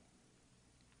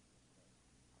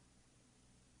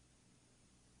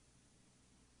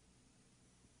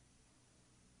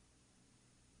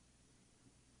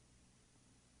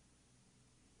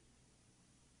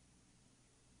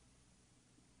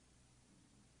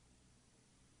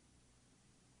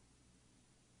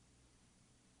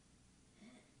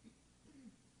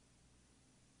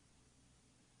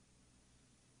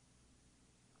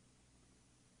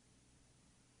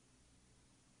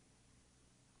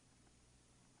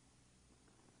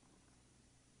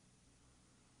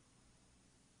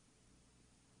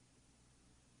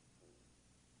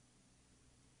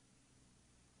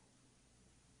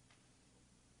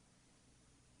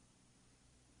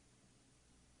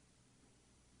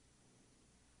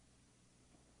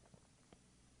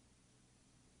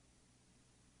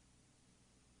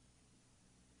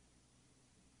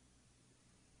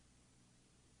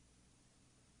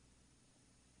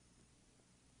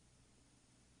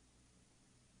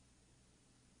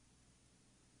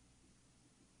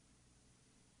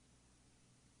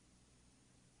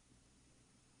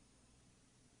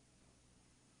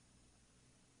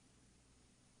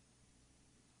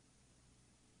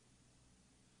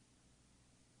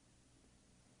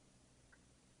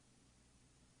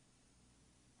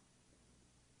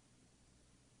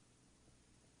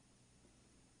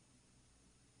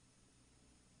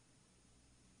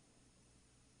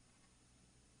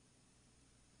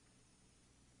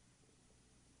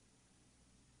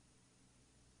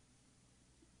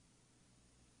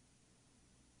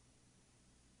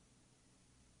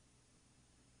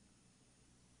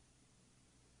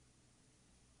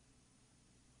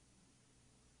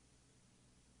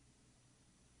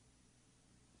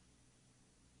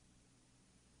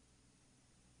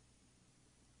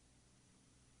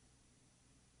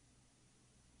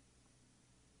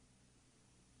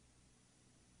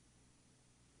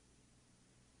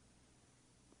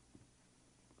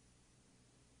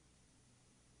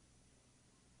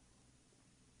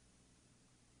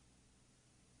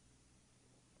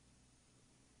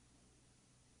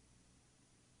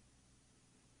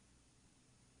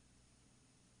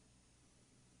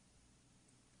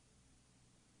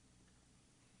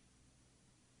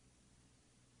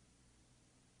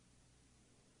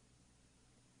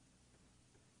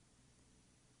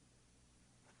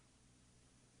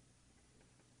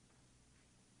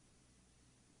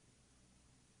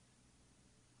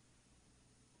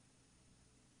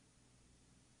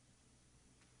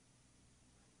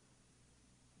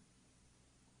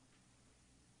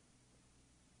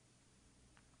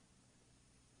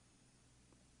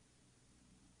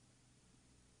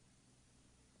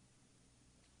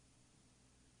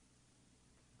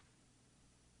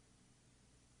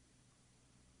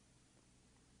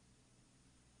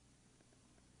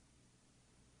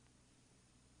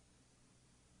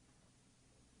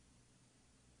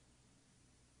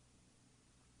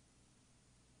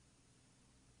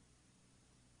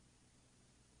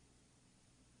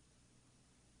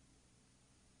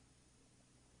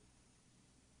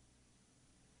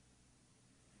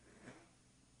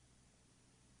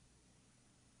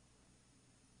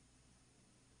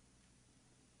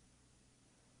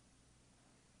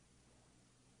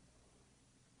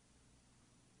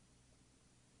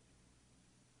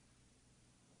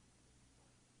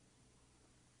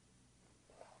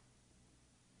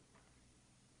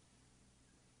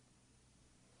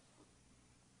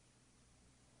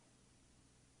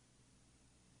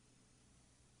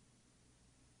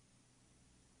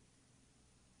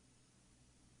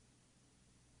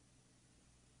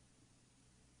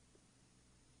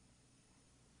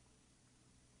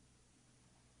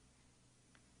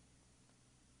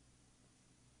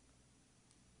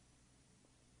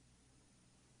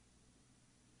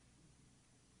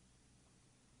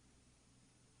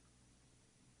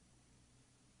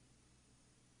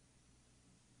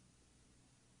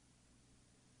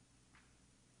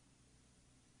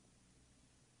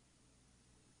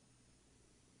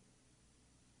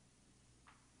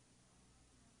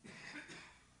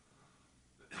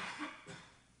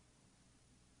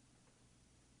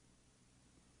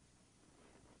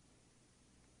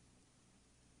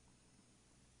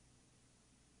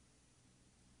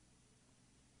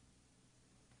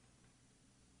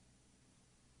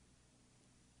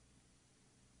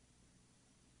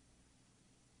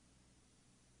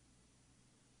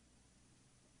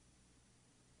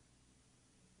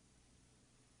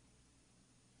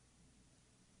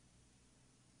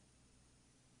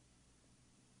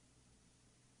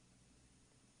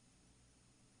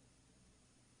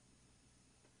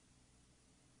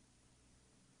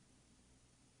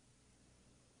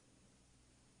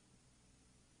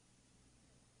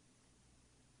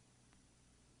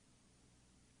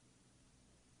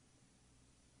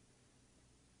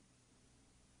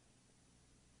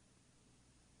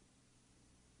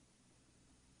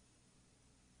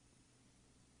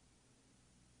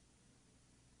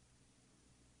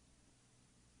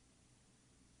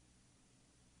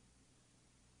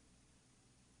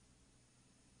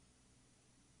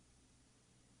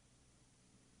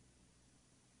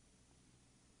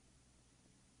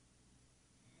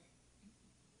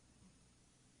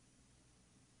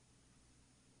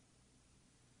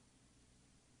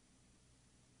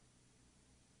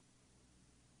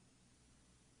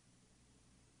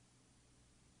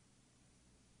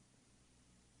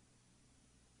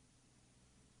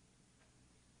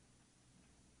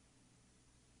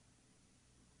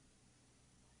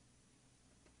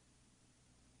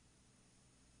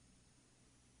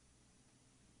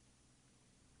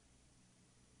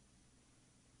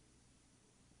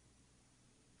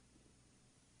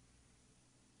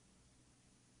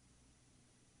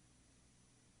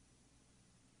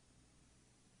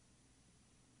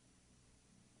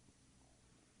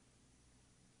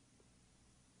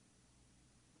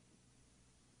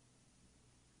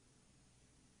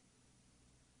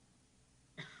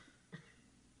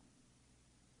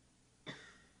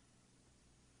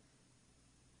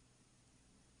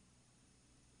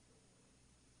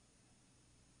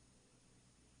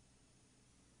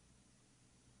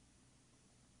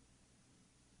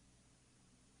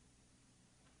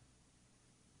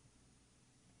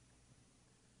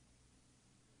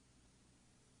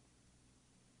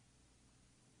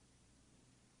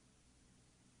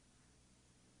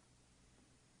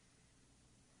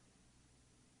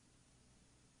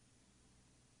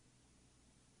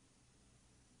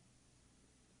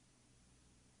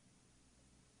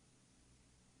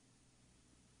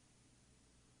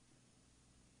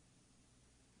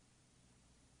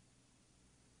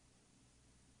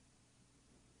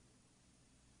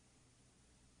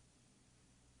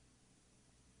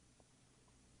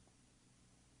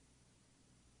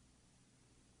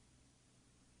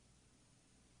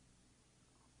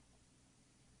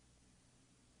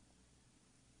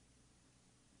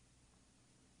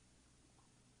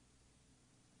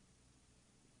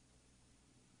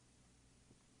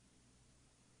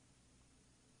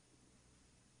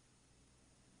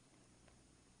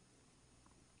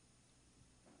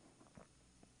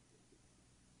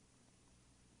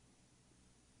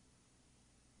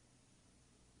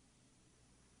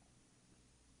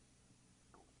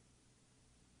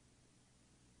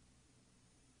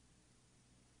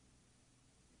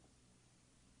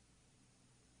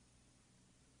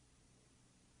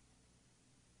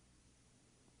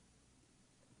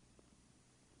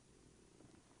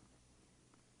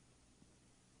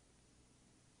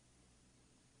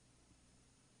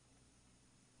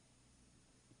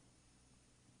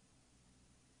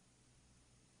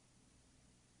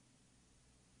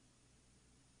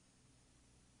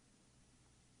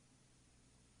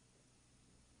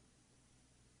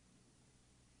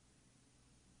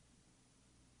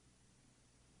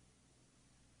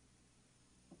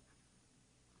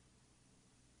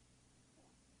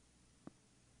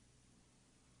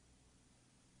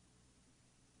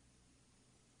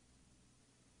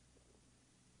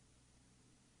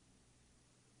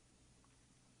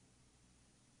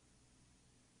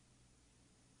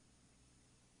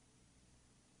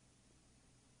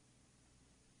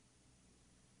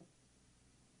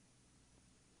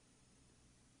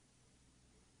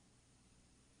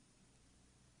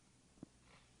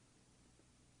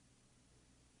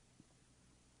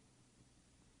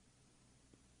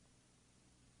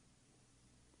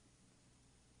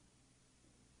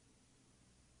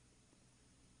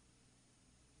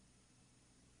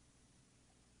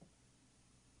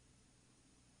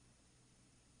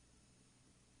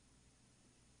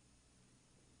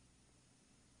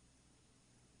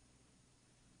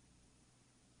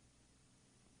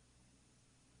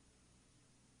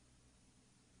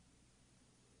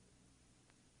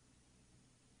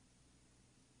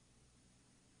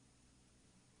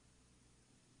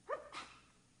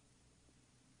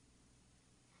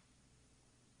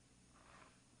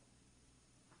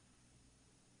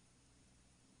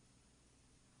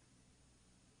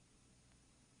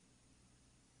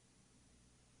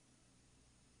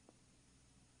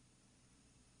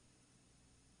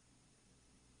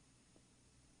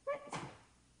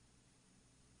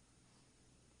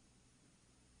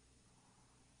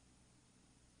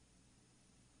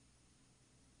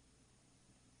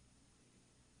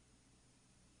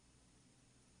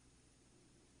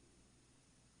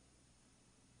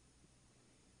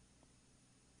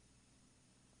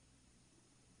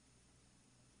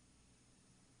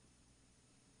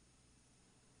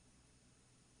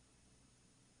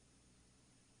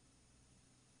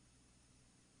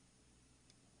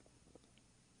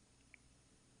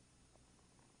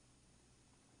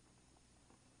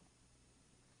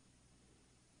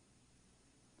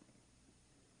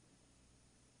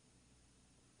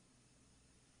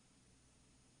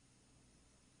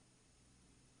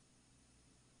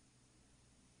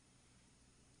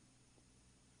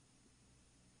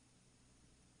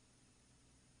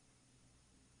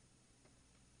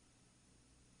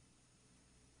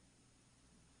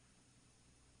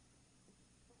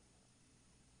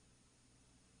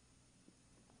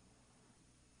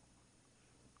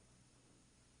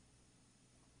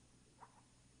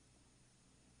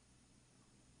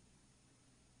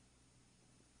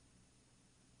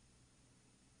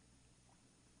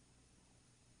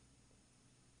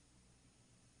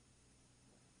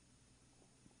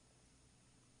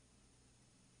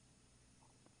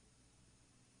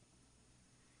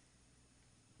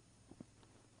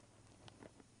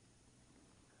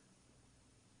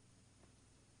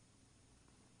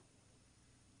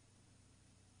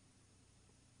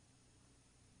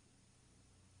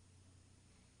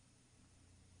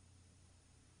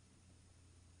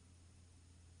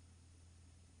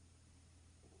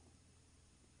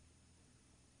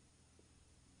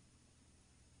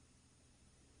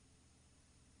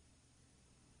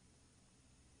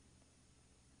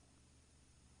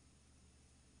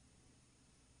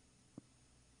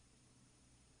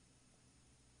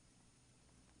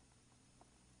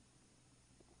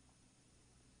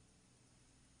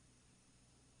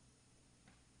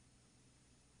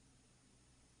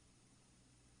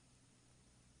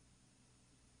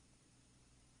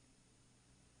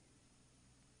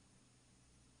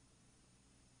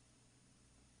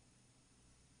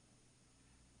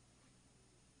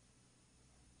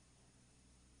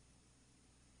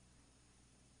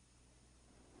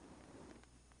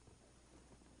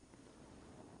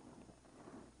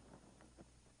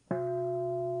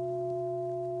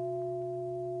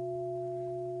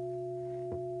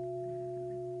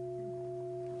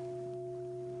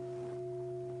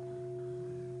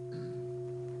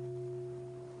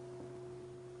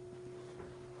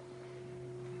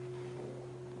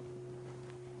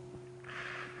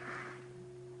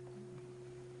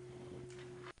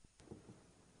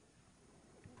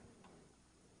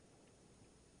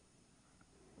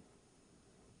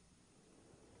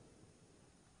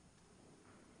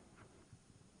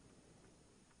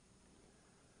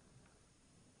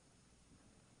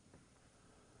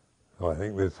 So I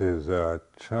think this is a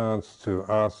chance to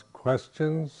ask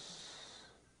questions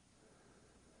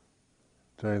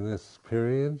during this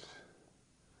period.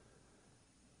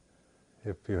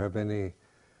 If you have any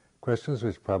questions,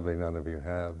 which probably none of you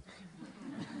have.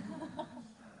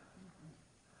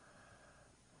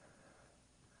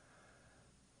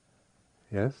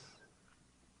 Yes?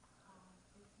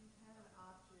 If you had an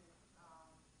object,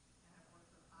 and it was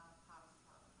an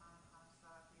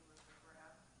anapasati with the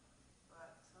breath,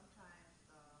 but sometimes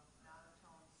the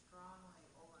monotone strongly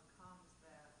overcomes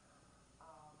that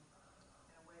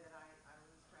in a way that I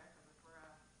lose track of the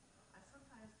breath. I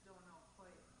sometimes don't know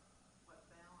quite what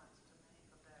balance to make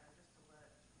of that, or just to let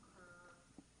it occur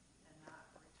and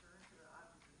not return to the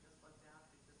object and just let the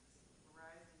object just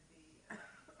arise and be. And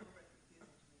it's a little bit confusing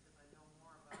to me because I know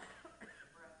more about the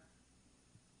breath,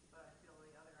 but I feel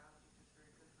the other object is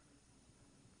very good for me sometimes.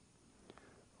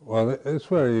 Well, it's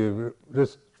where you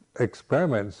just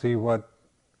experiment, see what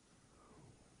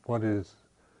is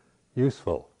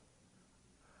useful.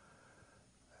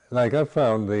 Like I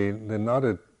found the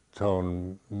nodded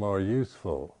tone more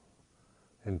useful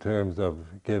in terms of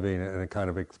giving a kind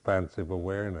of expansive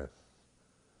awareness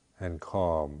and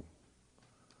calm,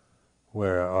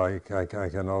 where I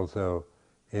can also,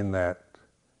 in that,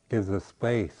 gives a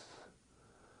space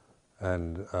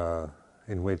and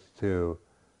in which to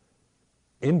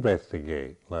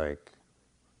investigate, like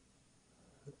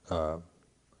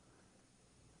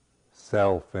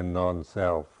self and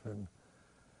non-self, and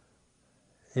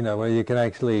where you can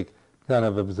actually kind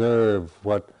of observe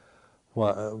what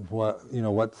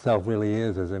self really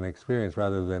is as an experience,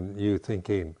 rather than you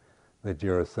thinking that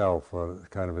you're a self, or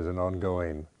kind of as an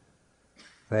ongoing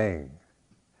thing,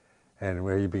 and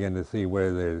where you begin to see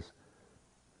when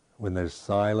there's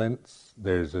silence,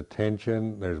 there's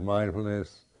attention, there's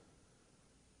mindfulness,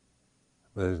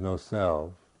 but there's no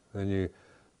self. Then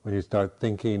when you start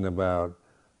thinking about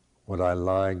what I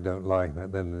like, don't like,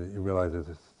 then you realize there's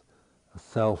a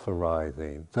self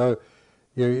arising. So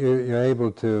you're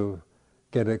able to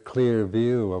get a clear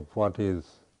view of what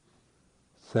is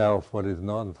self, what is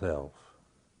non-self,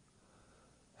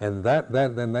 and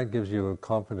that gives you a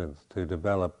confidence to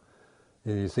develop.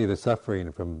 You see the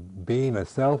suffering from being a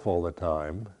self all the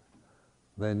time.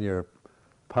 Then your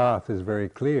path is very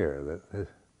clear. That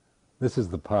this is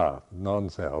the path,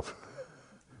 non-self,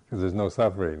 because there's no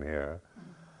suffering here.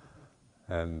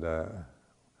 And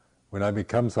when I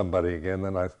become somebody again,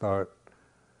 then I start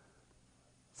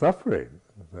suffering.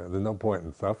 There's no point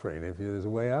in suffering if there's a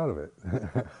way out of it.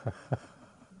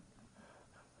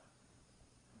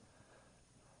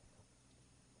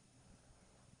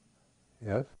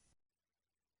 Yes?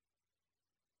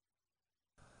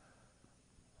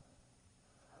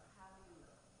 How do you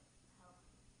help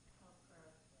her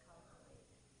cultivate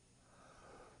it?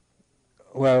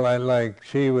 Well,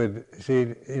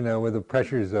 with the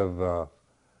pressures of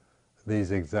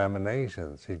these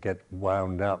examinations, she'd get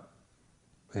wound up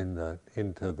into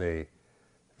the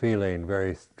feeling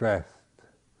very stressed,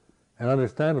 and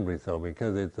understandably so,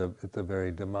 because it's a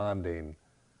very demanding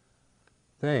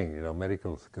thing,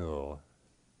 medical school,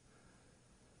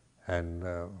 and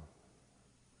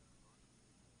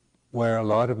where a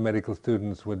lot of medical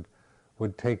students would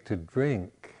take to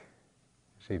drink,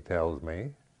 she tells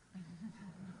me,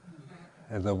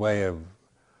 as a way of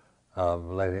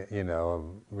letting of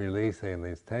releasing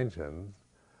these tensions.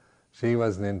 She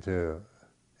wasn't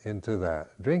into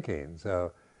that drinking,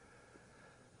 so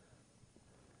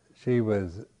she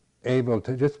was able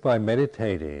to, just by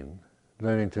meditating,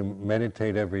 learning to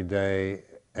meditate every day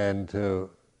and to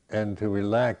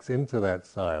relax into that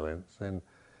silence, and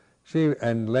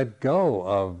let go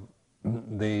of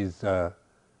these,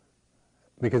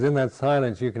 because in that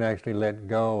silence you can actually let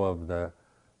go of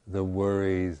the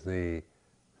worries, the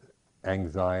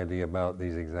anxiety about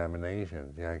these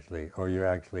examinations. You're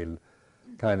actually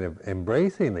kind of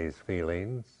embracing these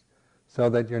feelings, so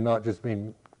that you're not just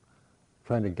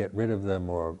trying to get rid of them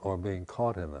or being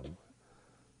caught in them.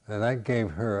 And that gave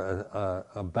her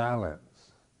a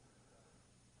balance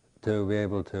to be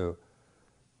able to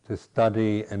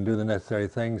study and do the necessary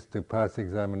things to pass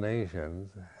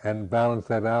examinations, and balance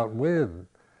that out with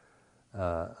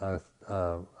a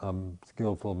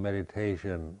skillful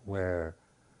meditation where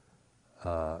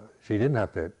she didn't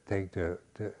have to take to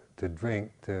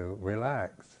drink to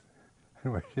relax,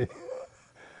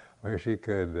 where she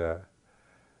could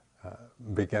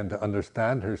begin to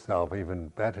understand herself even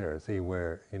better, see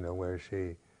where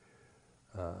she,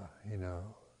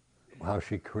 how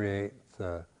she creates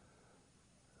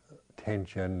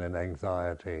tension and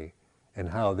anxiety, and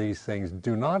how these things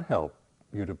do not help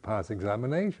you to pass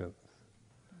examinations.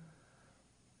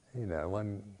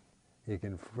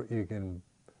 you can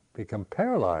become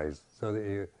paralyzed, so that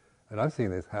you. And I've seen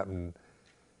this happen.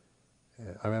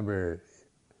 I remember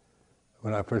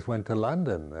when I first went to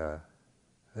London. There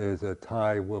was a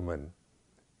Thai woman,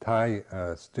 Thai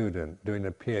student doing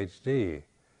a PhD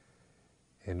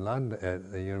in London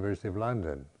at the University of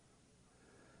London,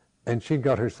 and she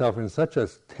got herself in such a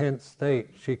tense state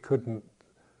she couldn't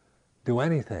do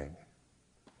anything.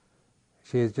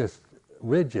 She is just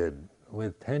rigid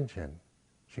with tension.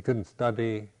 She couldn't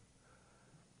study,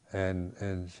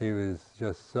 and she was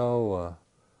just so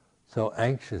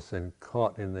anxious and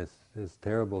caught in this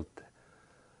terrible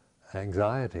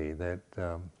anxiety that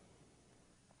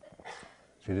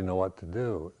she didn't know what to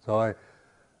do. So I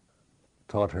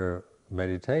taught her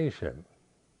meditation,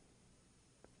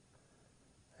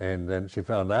 and then she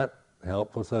found that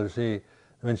helpful. So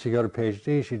when she got a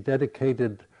PhD, she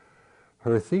dedicated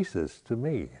her thesis to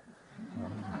me.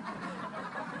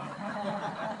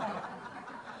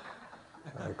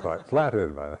 I'm quite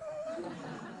flattered by that.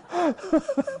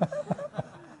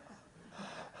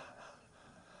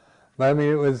 But I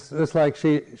mean, it was just like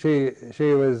she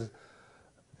was,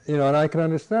 and I can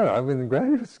understand it. I've been in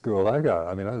graduate school. I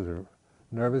was a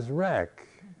nervous wreck.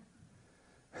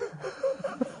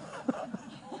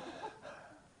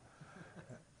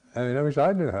 I mean, I wish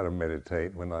I knew how to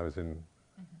meditate when I was in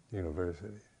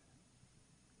university. I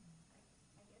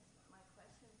guess my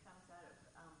question comes out of,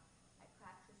 I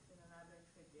practiced in another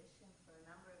tradition for a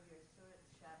number of years, sort of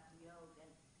shabd yoga,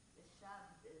 and the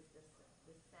shabd is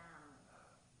the sound.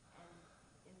 And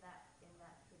in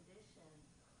that tradition,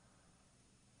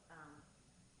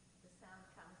 the sound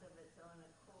comes of its own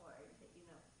accord,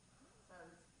 so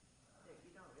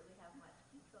you don't really have much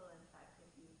control. In fact,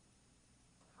 if you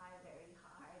try very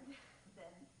hard,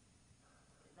 then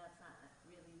that's not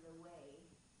really the way.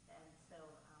 And so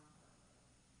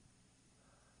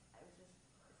I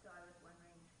was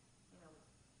wondering,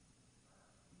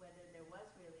 whether there was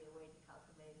really a way to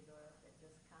cultivate it, or if it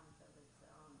just comes of its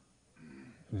own,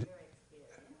 in your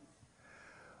experience.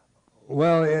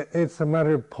 Well, it's a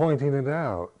matter of pointing it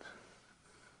out.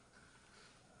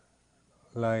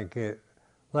 Like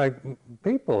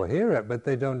people hear it, but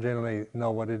they don't generally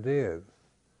know what it is.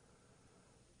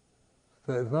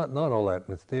 So it's not all that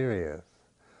mysterious.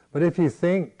 But if you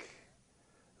think,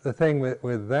 the thing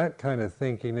with that kind of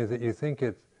thinking is that you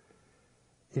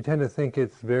tend to think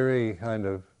it's very kind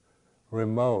of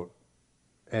remote,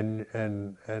 and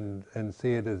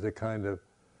see it as a kind of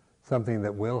something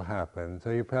that will happen. So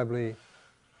you probably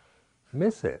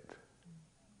miss it,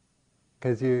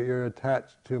 because you're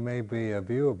attached to maybe a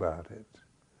view about it.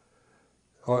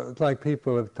 Or it's like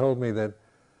people have told me that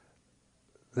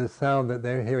the sound that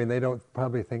they're hearing, they don't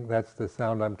probably think that's the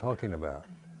sound I'm talking about.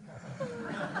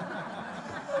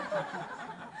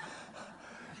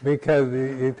 Because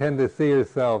you tend to see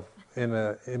yourself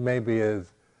it maybe as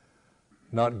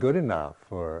not good enough,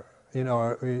 or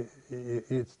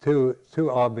it's too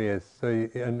obvious. So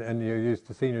and you're used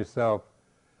to seeing yourself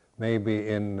maybe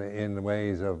in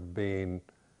ways of being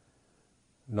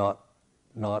not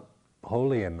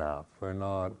holy enough or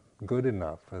not good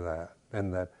enough for that,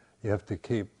 and that you have to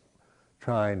keep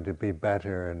trying to be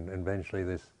better, and eventually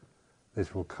this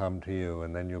will come to you,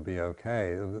 and then you'll be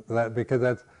okay. Because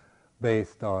that's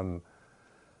based on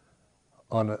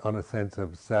a sense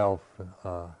of self.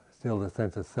 Still, the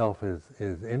sense of self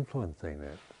is influencing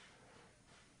it.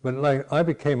 But like I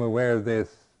became aware of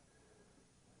this.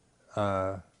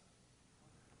 Well,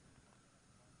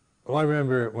 I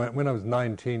remember when I was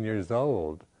 19 years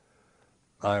old,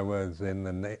 I was in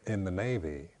the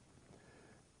Navy,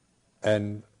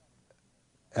 and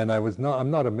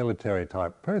I'm not a military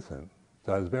type person,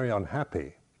 so I was very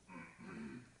unhappy,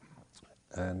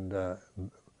 and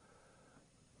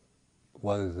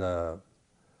was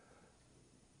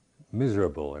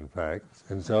miserable, in fact.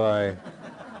 And so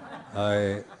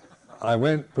I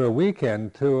went for a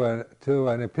weekend to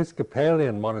an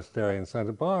Episcopalian monastery in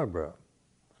Santa Barbara.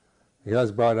 I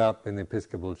was brought up in the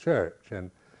Episcopal Church,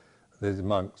 and these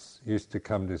monks used to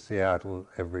come to Seattle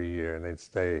every year, and they'd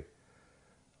stay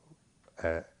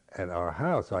at our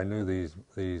house. I knew these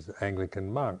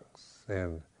Anglican monks,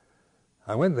 and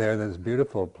I went there. There's a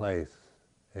beautiful place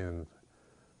in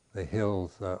the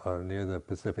hills near the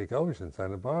Pacific Ocean,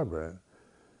 Santa Barbara,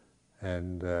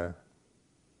 and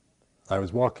I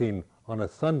was walking on a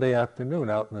Sunday afternoon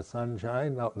out in the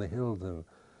sunshine, out in the hills,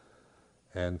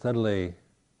 and suddenly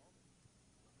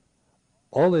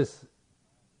all this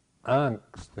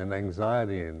angst and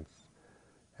anxiety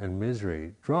and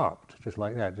misery dropped, just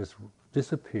like that, just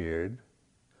disappeared.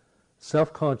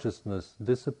 Self-consciousness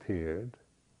disappeared,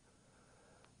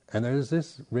 and there's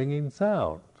this ringing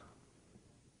sound.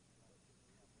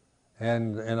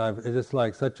 it's just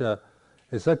like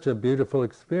it's such a beautiful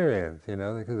experience,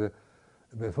 because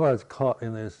before I was caught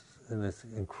in this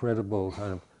incredible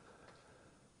kind of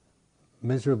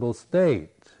miserable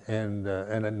state, and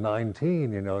at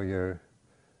 19,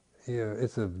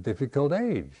 it's a difficult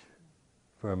age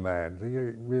for a man. So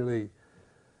you're really,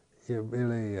 you're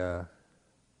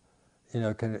in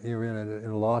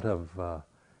a lot of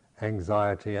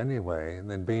anxiety anyway, and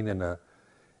then being in the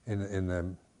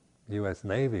U.S.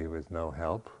 Navy was no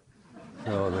help.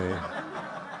 So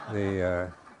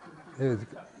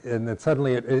and then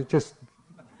suddenly it just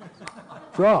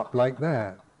dropped like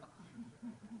that.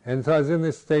 And so I was in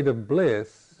this state of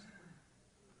bliss,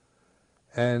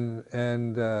 and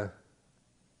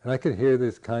I could hear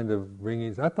this kind of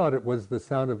ringing. I thought it was the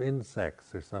sound of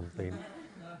insects or something,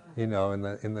 in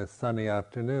the sunny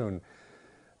afternoon.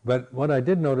 But what I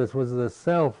did notice was the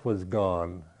self was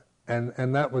gone,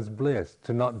 and that was bliss,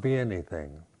 to not be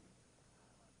anything,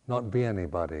 not be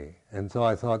anybody. And so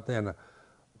I thought then,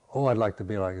 I'd like to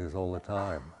be like this all the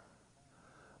time.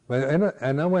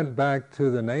 And I went back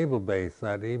to the naval base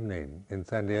that evening in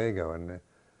San Diego,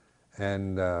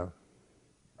 and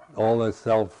all the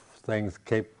self things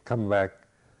kept coming back,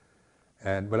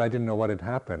 but I didn't know what had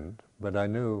happened. But I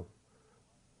didn't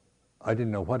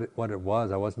know what it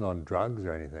was. I wasn't on drugs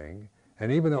or anything.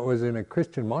 And even though it was in a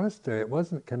Christian monastery, it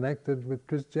wasn't connected with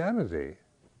Christianity.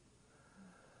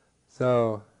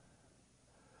 So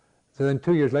then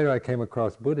 2 years later, I came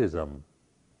across Buddhism,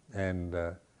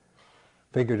 and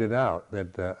figured it out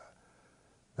that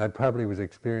I probably was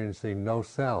experiencing no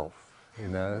self,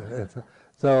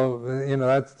 So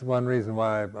that's one reason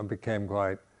why I became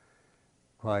quite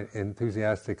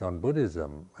enthusiastic on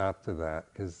Buddhism after that,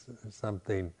 because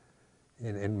something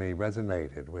in me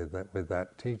resonated with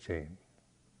that teaching.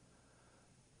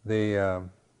 Then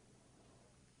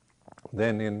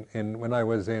when I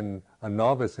was a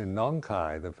novice in Nong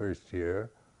Khai the first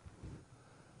year,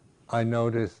 I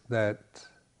noticed that.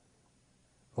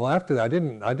 Well, after that,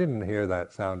 I didn't hear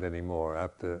that sound anymore.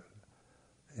 After,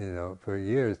 for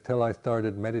years, till I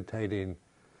started meditating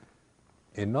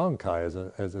in Nong Khai as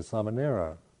a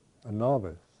samanera, a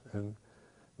novice, and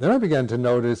then I began to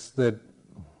notice that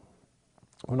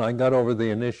when I got over the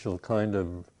initial kind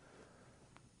of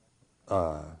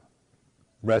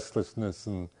restlessness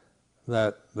and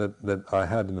that I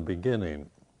had in the beginning,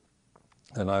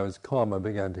 and I was calm, I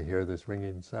began to hear this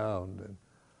ringing sound, and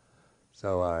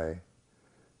so I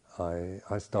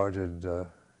started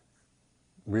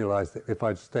realize that if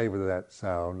I'd stay with that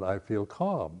sound, I feel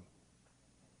calm.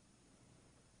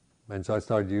 And so I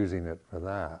started using it for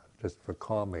that, just for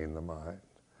calming the mind.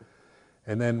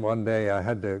 And then one day I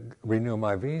had to renew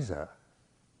my visa.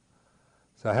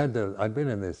 So I'd been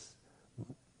in this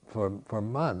for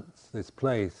months, this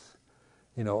place,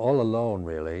 all alone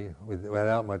really,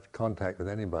 without much contact with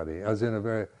anybody. I was in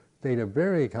a state of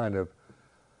very kind of,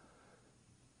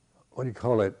 what do you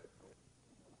call it,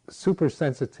 super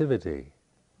sensitivity.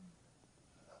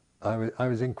 I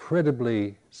was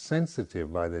incredibly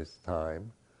sensitive by this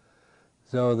time,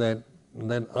 so that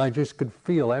I just could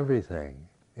feel everything,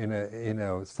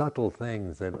 subtle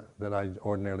things that I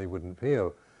ordinarily wouldn't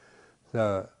feel.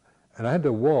 So, and I had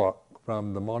to walk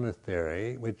from the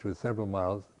monastery, which was several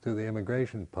miles, to the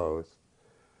immigration post.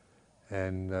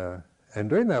 And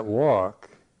during that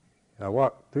walk, I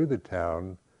walked through the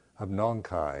town of Nong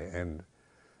Khai, and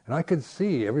I could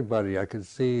see everybody. I could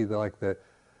see the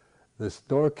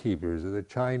storekeepers, or the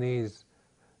Chinese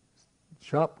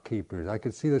shopkeepers. I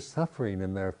could see the suffering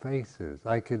in their faces.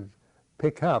 I could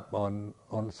pick up on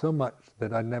so much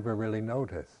that I'd never really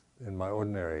noticed in my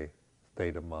ordinary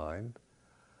state of mind.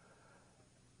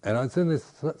 And I was in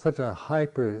such a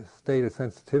hyper state of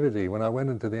sensitivity. When I went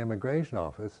into the immigration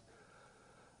office,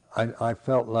 I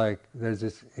felt like there's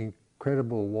this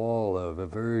incredible wall of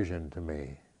aversion to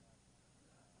me.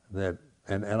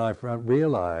 And I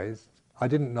realized, I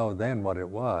didn't know then what it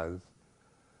was,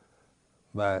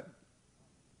 but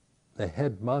the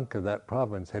head monk of that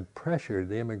province had pressured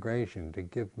the immigration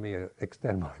to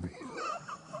extend my visa.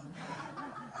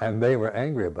 And they were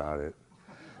angry about it.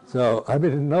 So I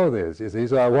didn't know this, you see.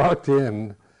 So I walked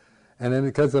in, and then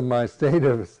because of my state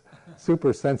of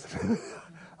super sensitive,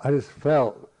 I just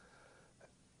felt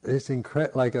this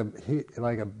like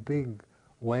a big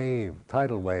wave,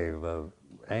 tidal wave of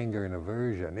anger and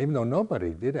aversion, even though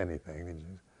nobody did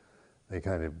anything. They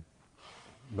kind of,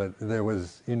 but there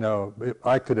was,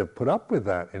 I could have put up with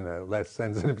that in a less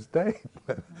sensitive state.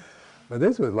 But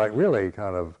this was like really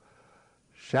kind of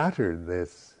shattered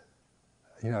this.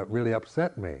 It really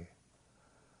upset me.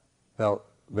 Felt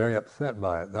very upset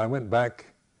by it. I went back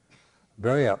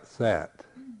very upset.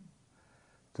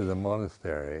 to the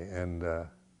monastery, and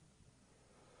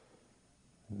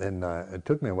then it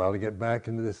took me a while to get back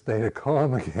into the state of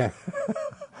calm again.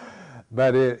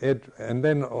 But and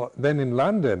then in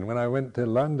London, when I went to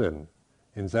London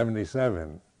in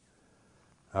 '77,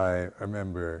 I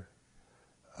remember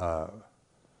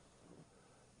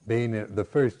the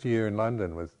first year in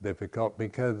London was difficult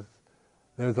because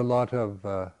there was a lot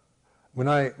of when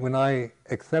I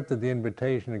accepted the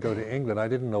invitation to go to England, I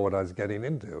didn't know what I was getting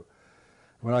into.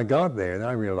 When I got there, then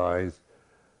I realized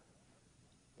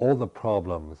all the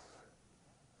problems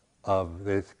of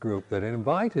this group that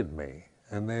invited me.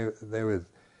 And there was,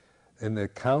 in the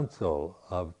council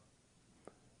of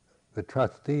the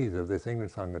trustees of this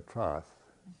English Sangha Trust,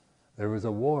 there was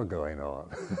a war going on.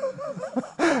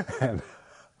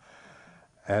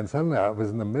 and suddenly I was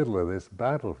in the middle of this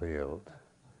battlefield.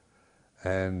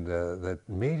 And the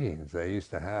meetings they used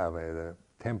to have, the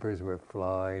tempers were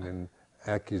flying and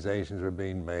accusations were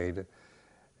being made.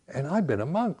 And I'd been a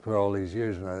monk for all these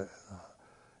years, and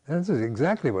this is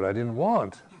exactly what I didn't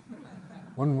want.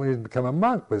 One way to become a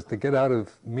monk was to get out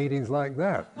of meetings like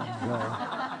that.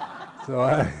 So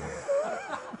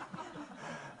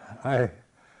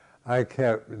I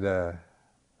kept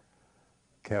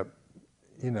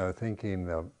thinking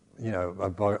of,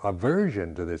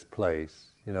 aversion to this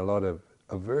place, a lot of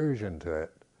aversion to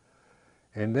it.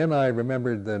 And then I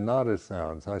remembered the nada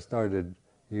sounds. I started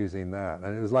using that.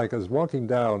 And it was like I was walking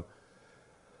down,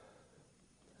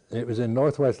 it was in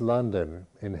northwest London,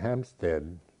 in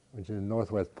Hampstead, which is the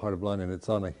northwest part of London. It's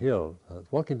on a hill. I was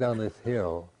walking down this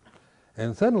hill,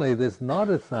 and suddenly this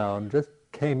nada sound just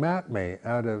came at me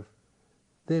out of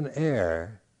thin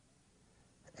air,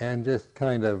 and just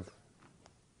kind of,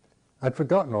 I'd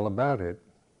forgotten all about it.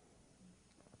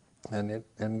 And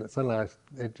suddenly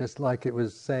it just like it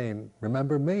was saying,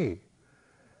 remember me.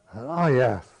 Oh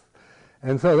yes.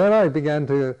 And so then I began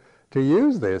to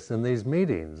use this in these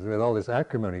meetings with all this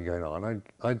acrimony going on.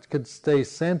 I could stay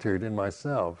centered in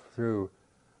myself through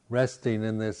resting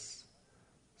in this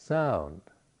sound.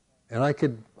 And I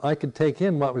could take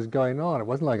in what was going on. It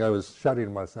wasn't like I was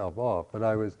shutting myself off, but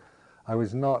I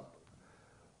was not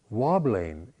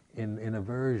wobbling in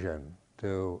aversion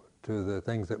to the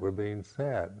things that were being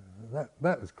said.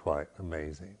 That was quite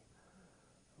amazing.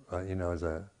 As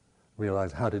I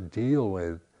realized how to deal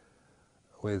with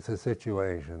a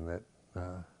situation that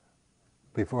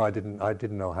before I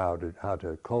didn't know how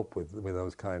to cope with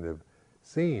those kind of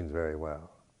scenes very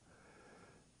well.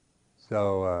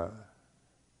 So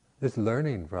just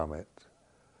learning from it.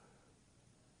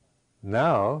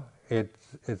 Now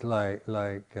it's like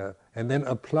and then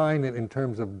applying it in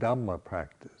terms of Dhamma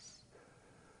practice,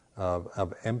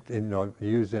 of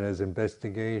using it as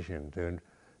investigation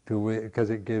because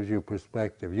it gives you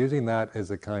perspective. Using that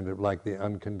as a kind of like the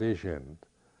unconditioned,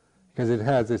 because it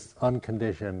has this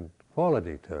unconditioned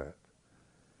quality to it.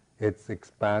 It's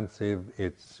expansive.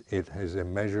 It has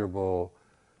immeasurable.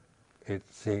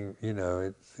 It's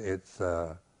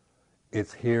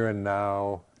here and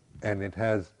now, and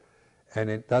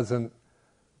it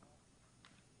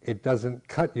doesn't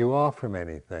cut you off from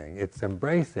anything. It's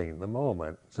embracing the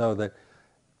moment, so that,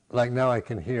 like now I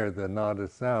can hear the nada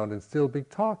sound and still be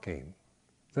talking.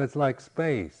 So it's like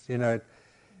space,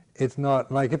 It's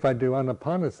not like if I do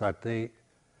anapanasati,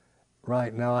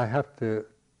 right now I have to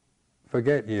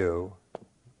forget you.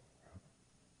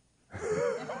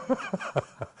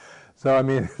 So I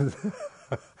mean,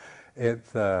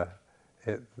 it's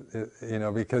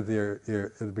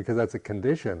because that's a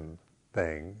conditioned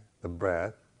thing, the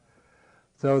breath.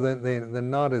 So the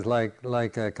nada is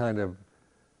like a kind of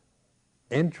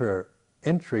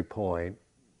entry point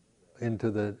into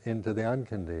the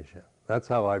unconditioned. That's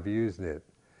how I've used it.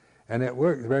 And it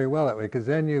works very well that way, because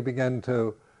then you begin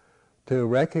to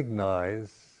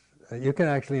recognize, you can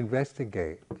actually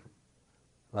investigate.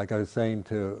 Like I was saying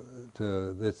to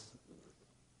this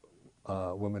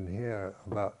woman here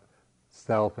about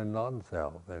self and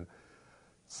non-self, and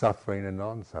suffering and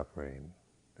non-suffering,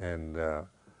 and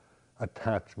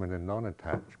attachment and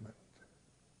non-attachment.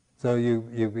 So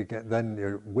you begin, then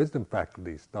your wisdom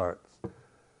faculty starts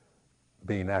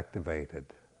being activated.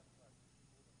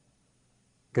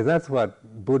 Because that's what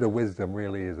Buddha wisdom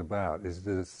really is about, is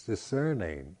this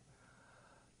discernment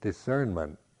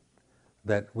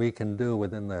that we can do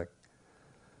within the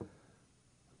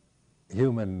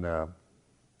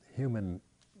human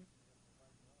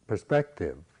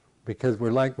perspective. Because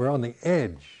we're on the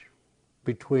edge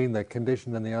between the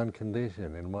conditioned and the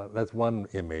unconditioned. And that's one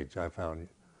image I found.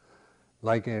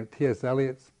 Like in T.S.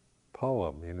 Eliot's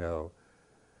poem,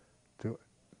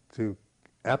 to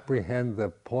apprehend the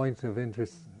points of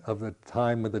interest of the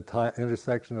time with the time,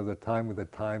 intersection of the time with the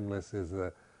timeless is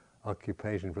the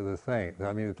occupation for the saint.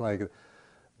 I mean, it's like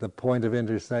the point of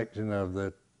intersection of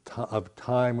the of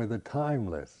time with the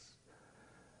timeless.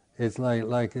 It's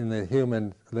like in the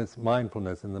human, this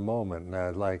mindfulness in the moment,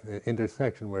 like the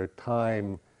intersection where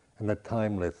time and the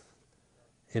timeless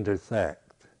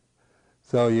intersect.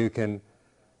 So you can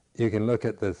look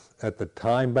at this, at the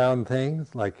time-bound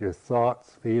things like your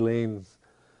thoughts, feelings,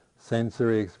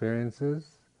 sensory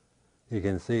experiences.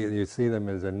 You see them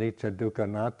as anicca, dukkha,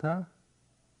 anatta.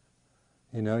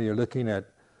 You know, you're looking at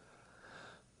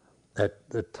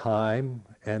the time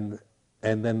and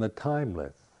then the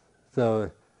timeless.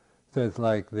 So it's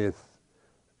like this.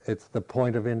 It's the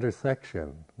point of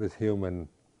intersection, this human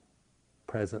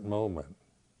present moment,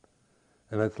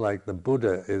 and it's like the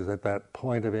Buddha is at that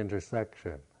point of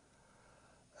intersection,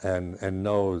 and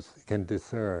can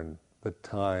discern the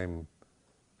time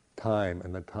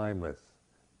and the timeless,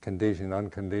 conditioned,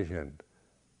 unconditioned,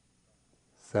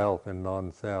 self and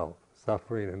non-self,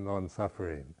 suffering and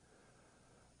non-suffering,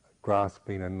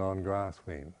 grasping and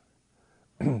non-grasping.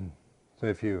 So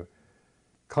if you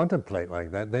contemplate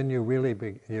like that, then you really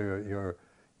you're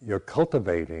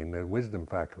cultivating the wisdom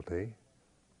faculty.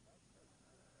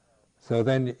 So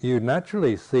then you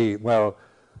naturally see, well,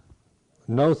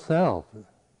 no self,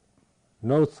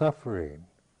 no suffering,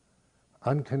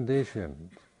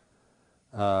 unconditioned,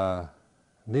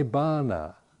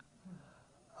 nibbana.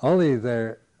 All these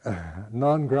are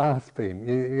non-grasping.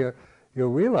 You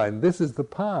realize this is the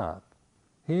path,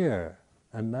 here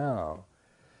and now.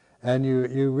 And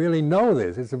you really know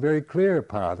this. It's a very clear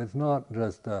path. It's not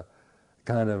just a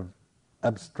kind of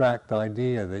abstract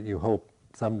idea that you hope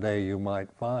someday you might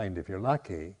find if you're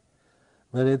lucky.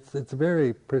 But it's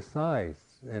very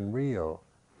precise and real.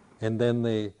 And then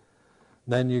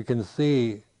you can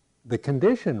see the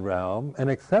conditioned realm and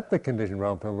accept the conditioned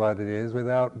realm for what it is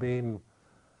without being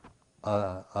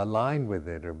aligned with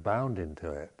it or bound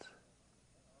into it.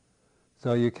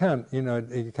 So you can't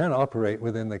operate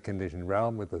within the conditioned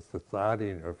realm with the society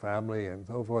and your family and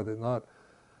so forth. It's not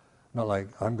like,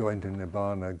 I'm going to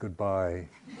Nibbana, goodbye.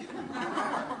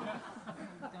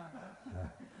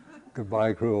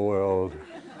 Goodbye, cruel world.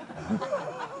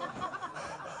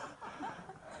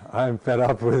 I'm fed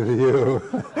up with you.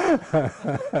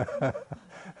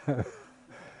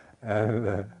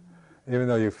 And even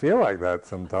though you feel like that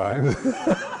sometimes,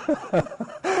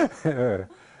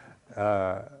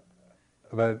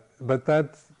 but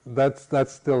that's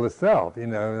still the self. You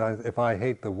know, if I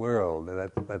hate the world,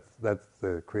 that's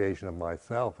the creation of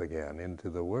myself again into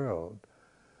the world.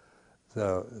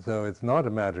 So it's not a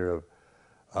matter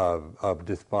of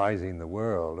despising the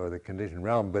world or the conditioned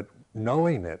realm, but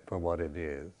knowing it for what it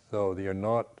is. So you're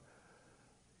not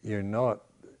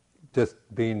just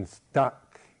being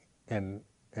stuck and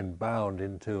bound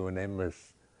into an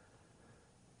endless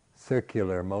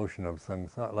circular motion of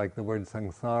samsara. Like the word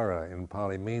samsara in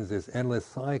Pali means this endless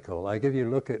cycle. Like if you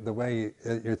look at the way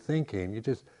you're thinking, you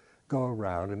just go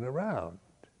around and around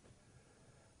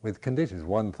with conditions.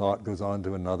 One thought goes on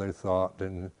to another thought,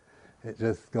 and it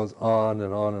just goes on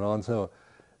and on and on. So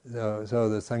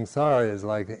the samsara is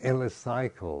like endless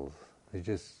cycles. They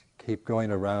just keep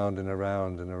going around and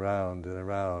around and around and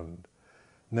around.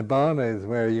 Nibbana is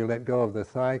where you let go of the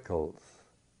cycles.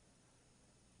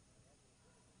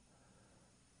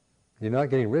 You're not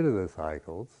getting rid of the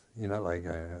cycles. You're not like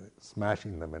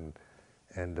smashing them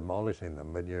and demolishing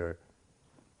them, but you're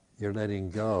letting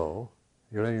go.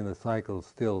 You're letting the cycles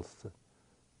still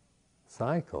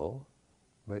cycle,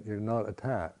 but you're not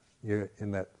attached. You're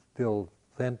in that still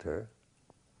center.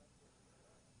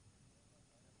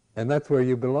 And that's where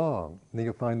you belong. And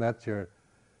you'll find that's your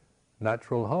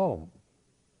natural home.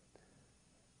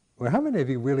 Well, how many of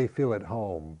you really feel at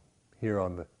home here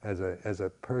as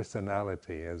a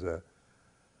personality, as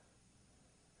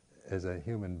a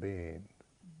human being?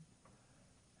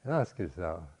 Ask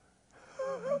yourself.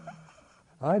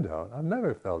 I don't. I've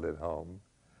never felt at home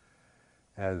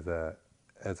as a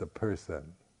person,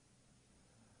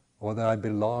 or that I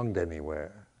belonged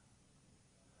anywhere.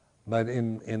 But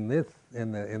in the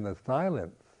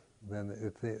silence,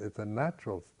 then it's a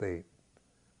natural state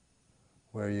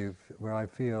where I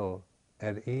feel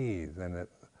at ease and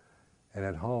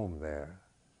at home there.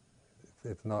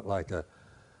 It's not like a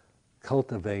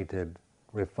cultivated,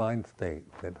 refined state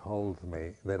that holds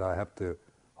me, that I have to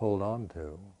hold on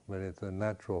to, but it's a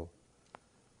natural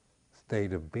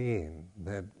state of being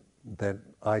that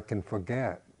I can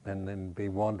forget and then be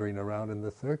wandering around in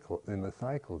the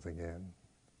cycles again.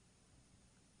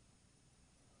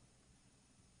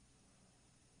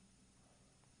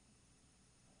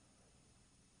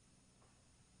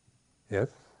 Yes?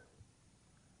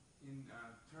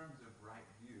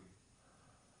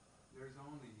 there's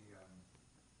only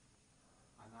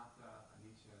anatta,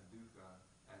 anicca, dukkha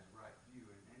as right view,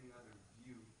 and any other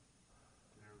view,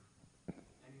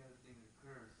 any other thing that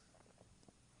occurs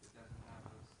that doesn't have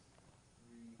those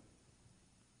three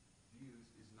views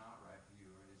is not right view,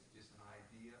 or it's just an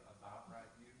idea about right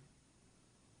view.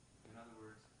 In other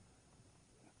words,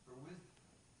 for wisdom,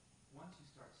 once you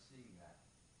start seeing that,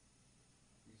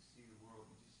 you see the world,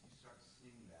 you start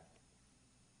seeing that.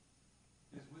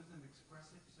 Does wisdom express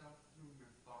itself through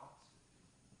your thoughts?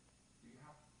 Do you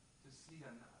have to see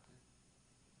anicca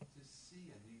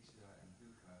and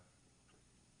dukkha?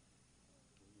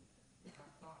 You have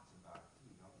thoughts about it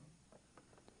too, don't you?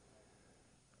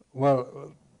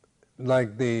 Well,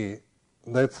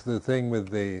 that's the thing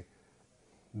with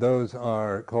those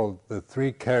are called the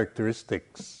three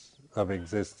characteristics of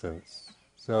existence.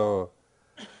 So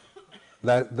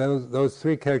that those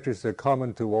three characteristics are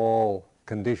common to all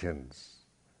conditions,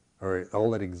 or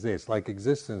all that exists. Like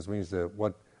existence means that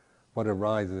what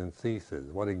arises and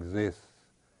ceases. What exists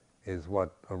is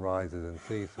what arises and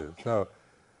ceases.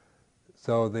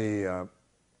 So the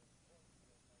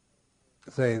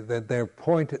say that they're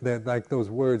like those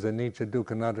words, anicca,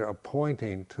 dukkha, anatta, are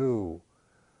pointing to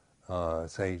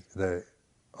say the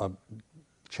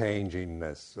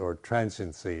changingness or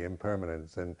transiency,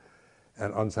 impermanence, and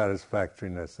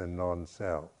unsatisfactoriness and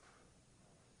non-self.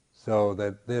 So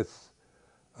that this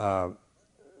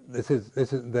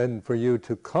is then for you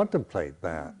to contemplate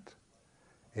that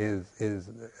is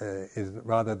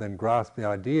rather than grasp the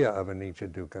idea of anicca,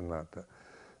 dukkha, anatta.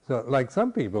 So like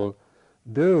some people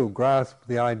do grasp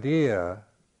the idea,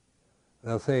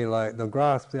 they'll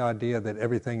grasp the idea that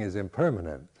everything is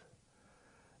impermanent,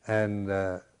 and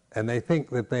they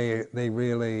think that they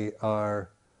really are,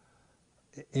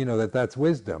 that that's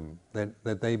wisdom,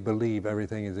 that they believe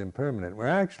everything is impermanent, where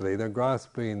actually they're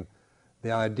grasping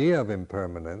the idea of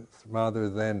impermanence rather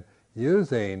than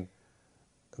using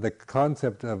the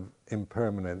concept of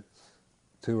impermanence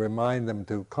to remind them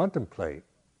to contemplate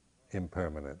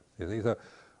impermanence. You see, so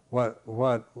what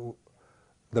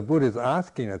the Buddha is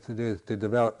asking us to do is to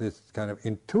develop this kind of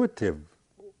intuitive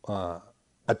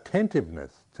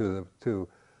attentiveness to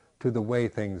the way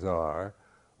things are,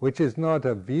 which is not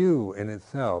a view in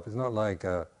itself. It's not like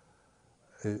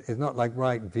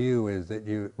right view is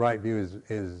that right view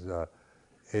is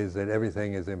that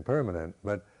everything is impermanent,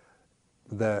 but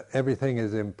the everything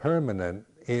is impermanent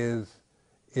is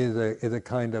a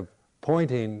kind of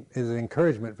pointing, is an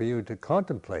encouragement for you to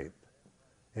contemplate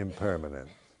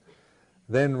impermanence.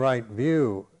 Then right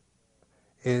view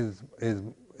is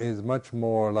much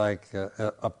more like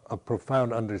a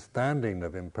profound understanding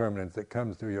of impermanence that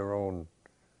comes through your own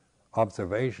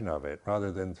observation of it,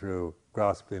 rather than through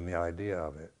grasping the idea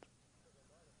of it.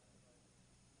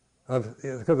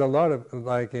 Because a lot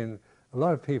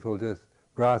of people just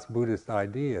grasp Buddhist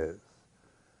ideas,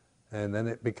 and then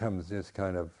it becomes just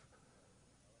kind of,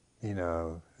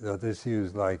 they'll just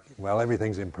use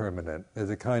everything's impermanent. There's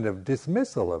a kind of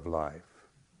dismissal of life.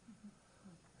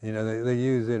 They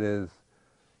use it as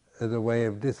a way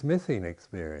of dismissing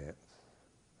experience.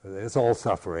 It's all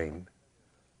suffering.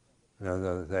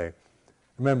 They'll say,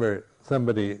 remember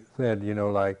somebody said,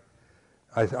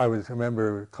 I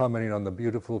remember commenting on the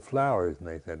beautiful flowers, and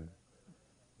they said,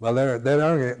 well,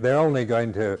 they're only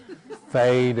going to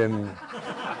fade and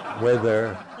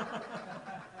wither.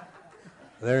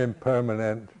 They're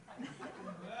impermanent.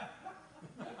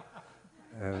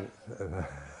 And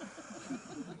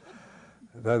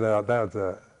that was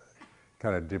a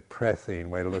kind of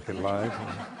depressing way to look at life.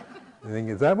 I think,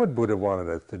 is that what Buddha wanted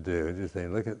us to do? Just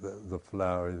saying, look at the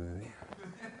flowers.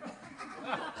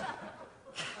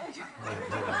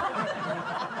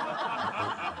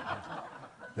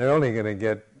 They're only going to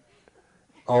get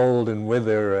old and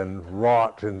wither and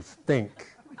rot and stink.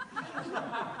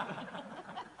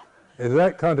 Is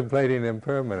that contemplating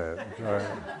impermanence, or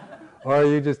are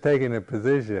you just taking a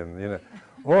position?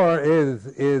 Or is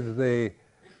the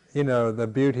the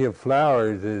beauty of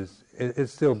flowers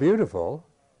is still beautiful?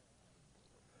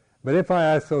 But if I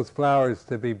ask those flowers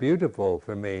to be beautiful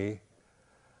for me,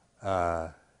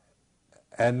 and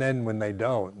then when they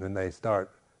don't, then they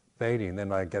start fading,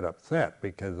 then I get upset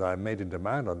because I made a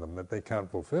demand on them that they can't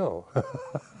fulfill.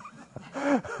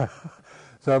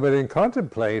 So, but in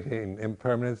contemplating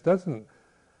impermanence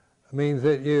means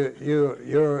that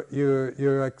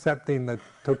you're accepting the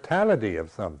totality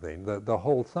of something, the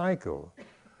whole cycle.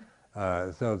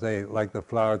 So they, like the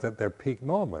flowers at their peak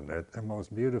moment, at their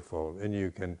most beautiful, and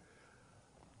you can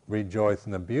rejoice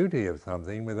in the beauty of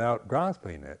something without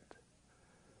grasping it.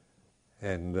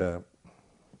 And the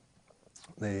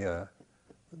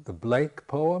Blake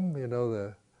poem,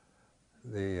 the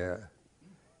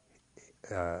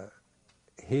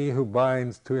he who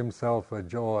binds to himself a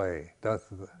joy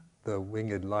doth the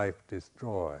winged life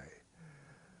destroy.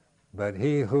 But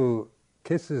he who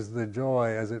kisses the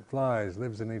joy as it flies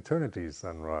lives in eternity's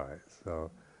sunrise. So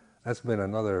that's been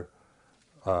another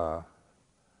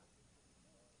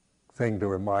thing to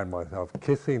remind myself,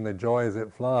 kissing the joy as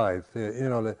it flies,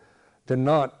 to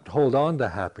not hold on to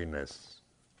happiness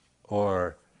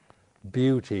or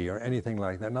beauty or anything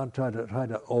like that, not try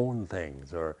to own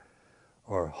things or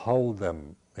hold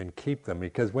them and keep them,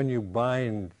 because when you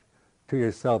bind to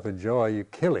yourself a joy, you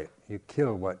kill it. You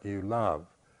kill what you love.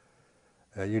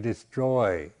 You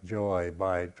destroy joy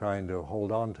by trying to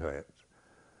hold on to it.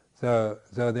 So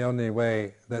the only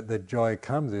way that the joy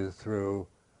comes is through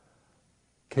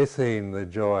kissing the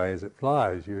joy as it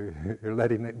flies. You're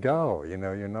letting it go.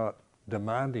 You're not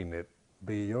demanding it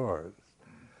be yours.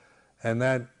 And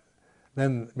that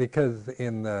then, because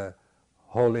in the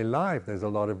holy life there's a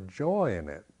lot of joy in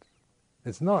it.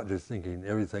 It's not just thinking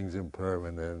everything's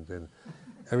impermanent and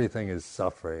everything is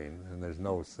suffering and there's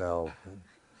no self.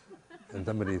 And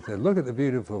somebody said, look at the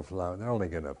beautiful flower, they're only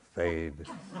going to fade.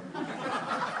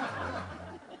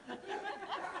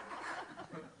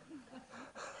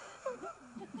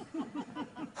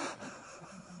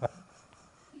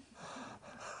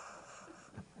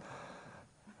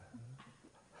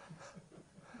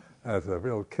 That's a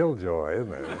real killjoy,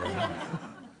 isn't it?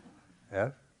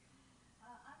 Yes?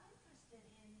 I'm interested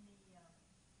in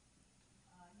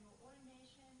your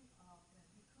ordination of the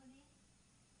bhikkhuni.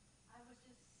 I'm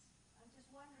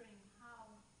just wondering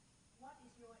what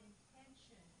is your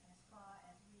intention as far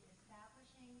as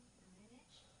reestablishing the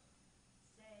lineage,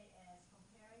 say as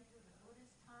comparing to the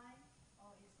Buddhist time,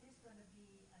 or is this going to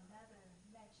be another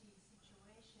Mechi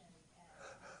situation as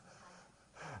the time?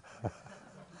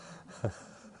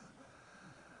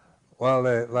 Well,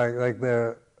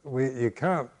 you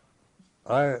can't.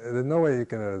 There's no way you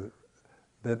can.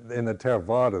 In the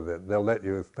Theravada, that they'll let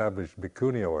you establish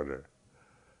bhikkhuni order.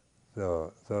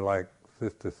 So like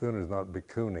Sister Suna's not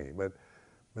bhikkhuni, but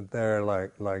they're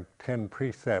like 10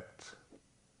 precepts,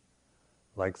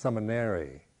 like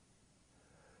samaneri,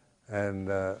 and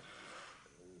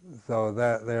so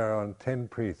that they're on 10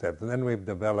 precepts. And then we've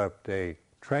developed a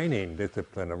training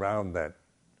discipline around that,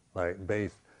 like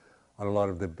based on a lot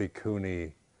of the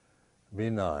bhikkhuni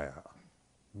vinaya,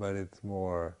 but it's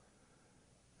more.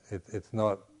 It's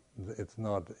not.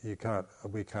 We can't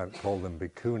call them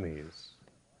bhikkhunis,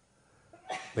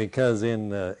 because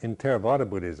in Theravada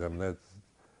Buddhism,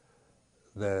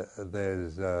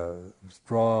 there's a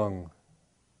strong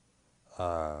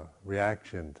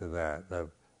reaction to that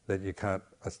you can't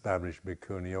establish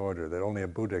bhikkhuni order. That only a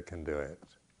Buddha can do it.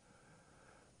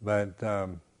 But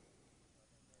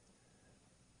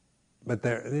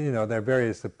there are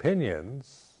various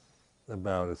opinions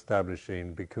about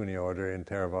establishing bhikkhuni order in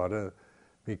Theravada,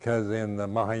 because in the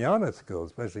Mahayana school,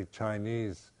 especially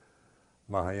Chinese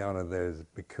Mahayana, there's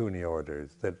bhikkhuni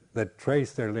orders that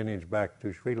trace their lineage back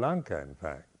to Sri Lanka, in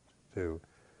fact, to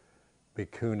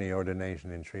bhikkhuni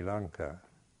ordination in Sri Lanka.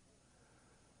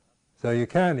 So you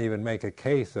can even make a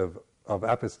case of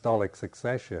apostolic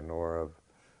succession or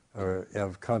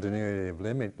of continuity of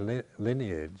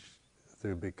lineage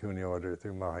through bhikkhuni order,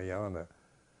 through Mahayana.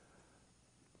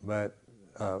 But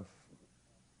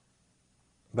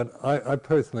I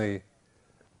personally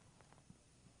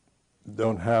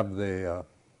don't have the.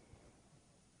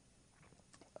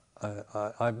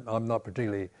 I'm not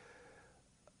particularly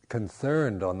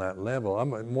concerned on that level.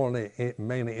 I'm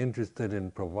mainly interested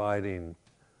in providing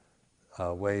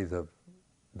ways of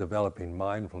developing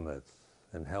mindfulness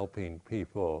and helping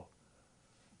people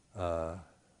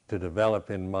to develop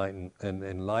an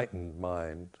enlightened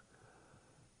mind.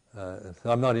 So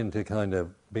I'm not into kind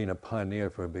of being a pioneer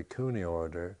for a bhikkhuni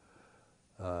order,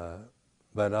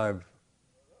 but I've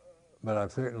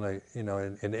certainly,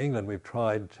 in England we've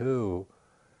tried to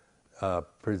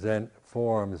present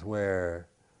forms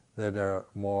that are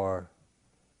more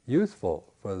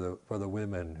useful for the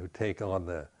women who take on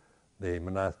the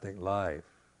monastic life,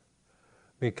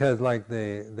 because like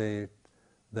the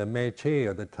Mechi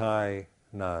or the Thai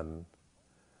nun,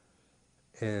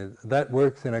 that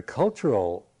works in a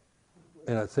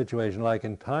situation like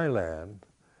in Thailand,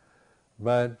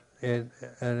 but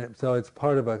so it's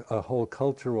part of a whole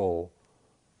cultural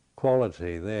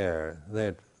quality there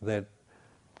that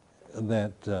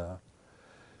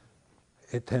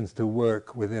it tends to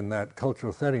work within that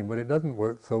cultural setting, but it doesn't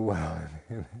work so well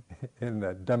in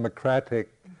the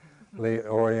democratically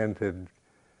oriented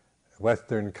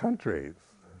Western countries.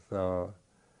 So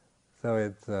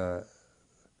it's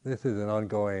this is an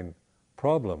ongoing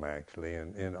problem, actually,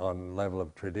 on level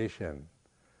of tradition.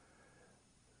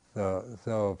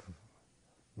 So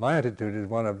my attitude is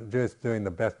one of just doing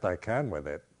the best I can with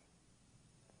it.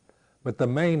 But the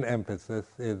main emphasis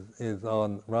is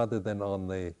on, rather than on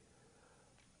the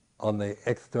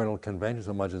external convention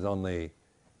so much as on the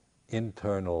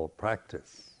internal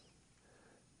practice.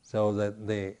 So that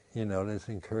let's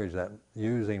encourage that,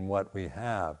 using what we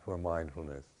have for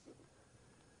mindfulness,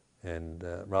 and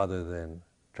rather than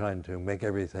trying to make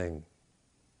everything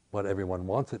what everyone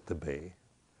wants it to be,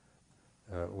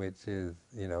 which is,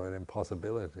 an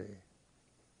impossibility.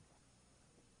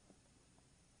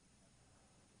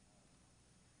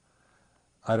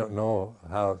 I don't know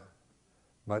how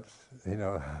much,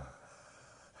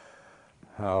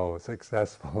 how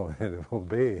successful it will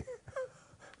be.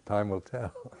 Time will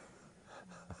tell.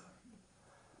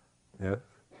 Yes?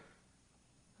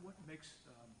 What makes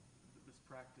this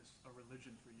practice a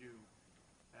religion for you,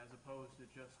 as opposed to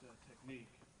just a technique?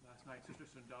 Last night, Sister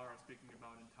Sundara, speaking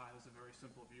about in Thai, has a very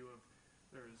simple view of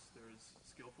there's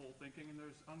skillful thinking and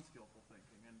there's unskillful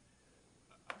thinking. And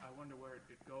I wonder where it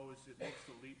goes. It makes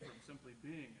the leap from simply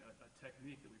being a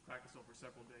technique that we practice over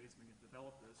several days, and we can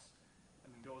develop this,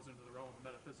 and then goes into the realm of the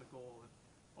metaphysical, and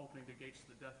opening the gates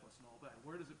to the deathless and all that.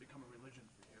 Where does it become a religion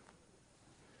for you?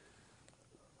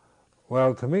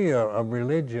 Well, to me, a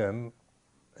religion,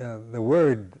 the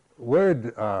word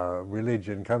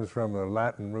religion comes from the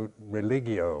Latin root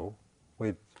religio,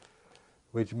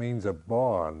 which means a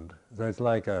bond. So it's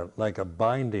like a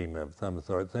binding of some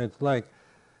sort. So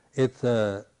it's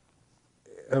a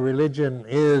religion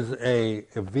is a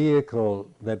vehicle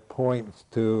that points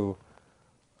to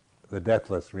the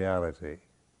deathless reality.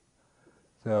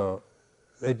 So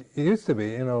it used to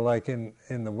be, like in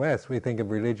the West, we think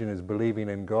of religion as believing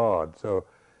in God. So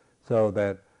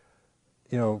that,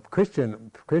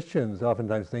 Christians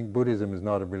oftentimes think Buddhism is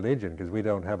not a religion because we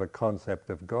don't have a concept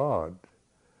of God.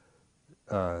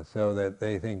 So that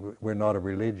they think we're not a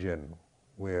religion,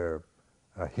 we're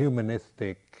a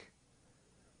humanistic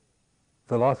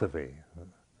philosophy.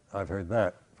 I've heard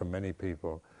that from many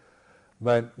people.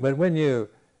 But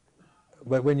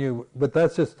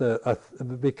that's just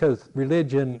because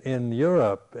religion in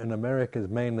Europe and America has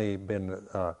mainly been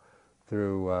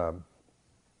through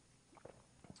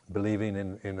believing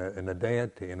in a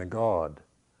deity, in a God,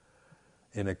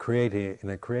 in a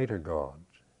creator God,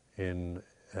 in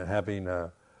having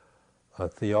a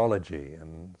theology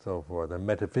and so forth, a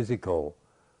metaphysical,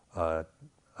 a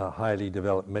highly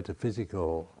developed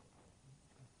metaphysical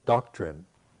doctrine.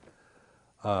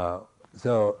 And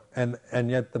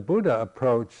yet the Buddha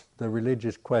approached the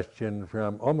religious question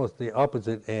from almost the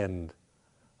opposite end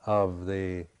of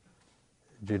the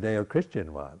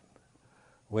Judeo-Christian one,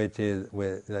 which is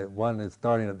one is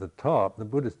starting at the top, the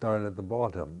Buddha started at the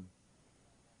bottom.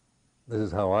 This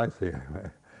is how I see it.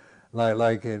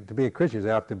 To be a Christian, you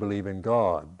have to believe in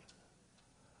God.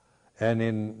 And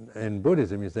in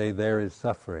Buddhism, you say there is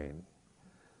suffering.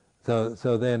 So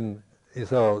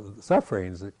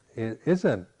suffering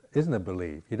isn't a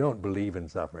belief. You don't believe in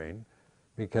suffering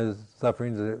because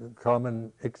suffering is a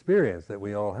common experience that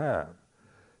we all have.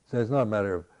 So it's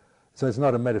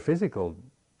not a metaphysical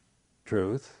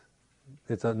truth.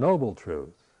 It's a noble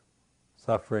truth.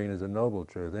 Suffering is a noble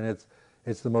truth, and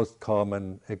it's the most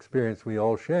common experience we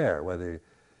all share, whether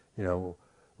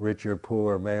rich or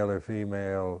poor, male or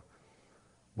female,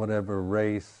 whatever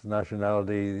race,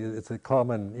 nationality. It's a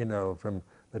common, from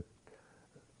at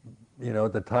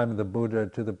the time of the Buddha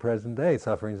to the present day,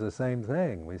 suffering is the same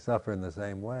thing. We suffer in the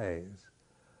same ways.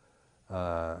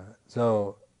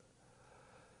 So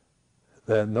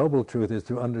the noble truth is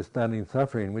to understanding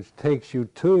suffering, which takes you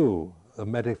to a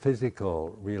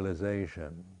metaphysical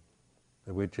realization,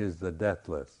 which is the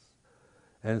deathless.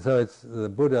 And so it's the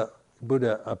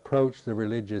Buddha approached the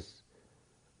religious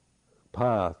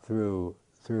path through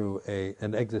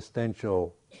an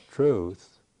existential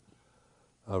truth,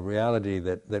 a reality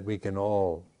that we can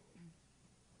all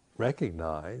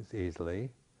recognize easily,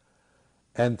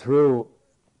 and through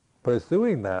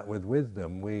pursuing that with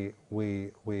wisdom, we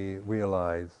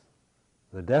realize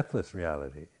the deathless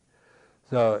reality.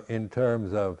 So, in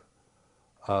terms of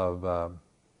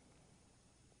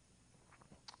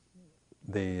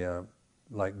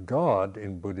like God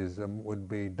in Buddhism would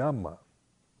be Dhamma,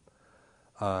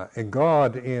 and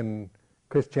God in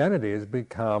Christianity has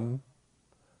become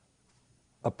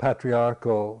a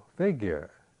patriarchal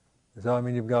figure. So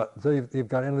you've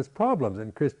got endless problems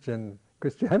in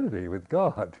Christianity with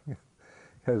God,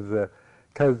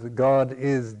 because God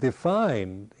is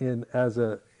defined in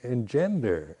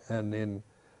gender and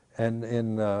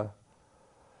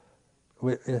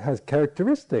it has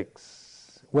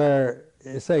characteristics where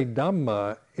say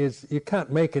Dhamma is, you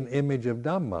can't make an image of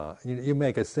Dhamma. You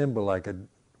make a symbol like a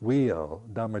wheel,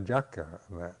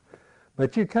 Dhammajaka,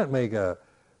 but you can't make a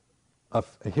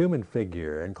human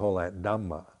figure and call that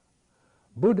Dhamma.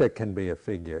 Buddha can be a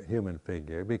figure, human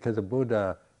figure, because a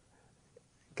Buddha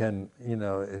can,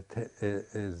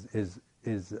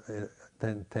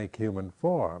 then take human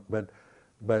form. But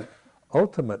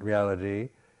ultimate reality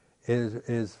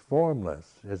is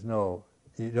formless. There's no.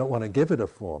 You don't want to give it a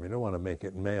form. You don't want to make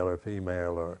it male or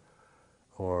female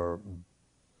or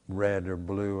red or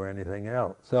blue or anything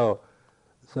else. So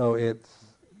in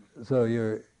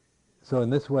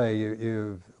this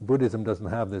way, Buddhism doesn't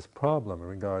have this problem in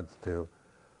regards to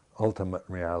ultimate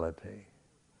reality.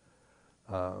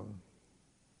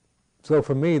 So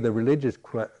for me, the religious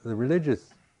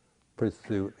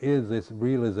pursuit is this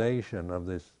realization of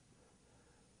this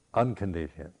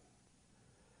unconditioned,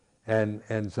 and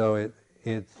so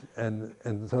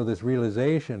so this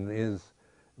realization is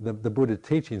the Buddha's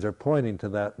teachings are pointing to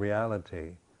that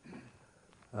reality.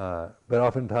 But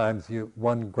oftentimes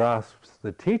one grasps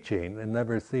the teaching and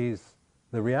never sees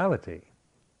the reality,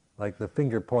 like the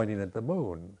finger pointing at the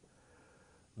moon.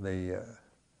 The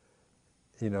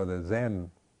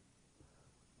Zen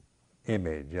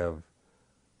image of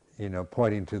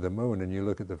pointing to the moon, and you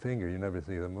look at the finger, you never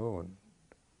see the moon.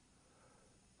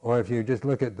 Or if you just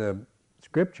look at the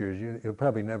scriptures, you'll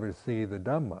probably never see the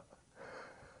Dhamma.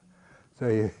 So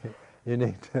you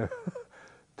need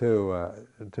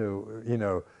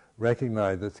to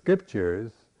recognize the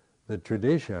scriptures, the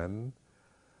tradition,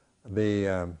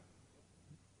 the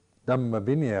Dhamma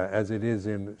Vinaya as it is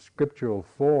in scriptural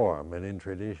form and in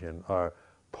tradition are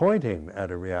pointing at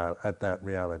that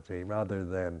reality rather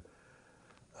than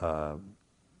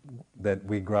that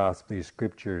we grasp these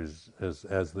scriptures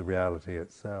as the reality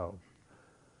itself.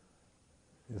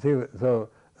 You see, so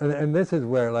and this is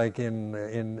where, like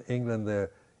in England, the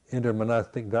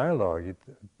intermonastic dialogue, you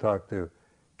talk to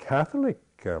Catholic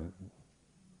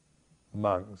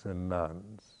monks and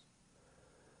nuns,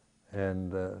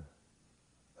 and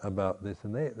about this,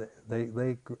 and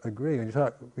they agree.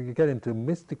 When you get into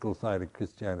mystical side of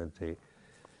Christianity,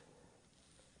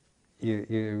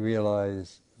 you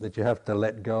realize that you have to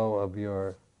let go of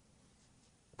your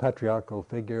patriarchal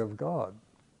figure of God.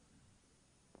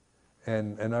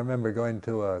 And I remember going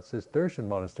to a Cistercian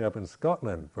monastery up in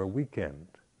Scotland for a weekend,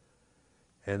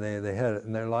 and they had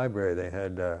in their library they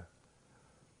had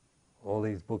all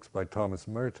these books by Thomas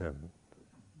Merton,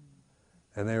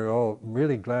 and they were all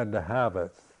really glad to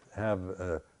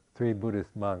have 3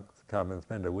 Buddhist monks come and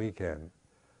spend a weekend.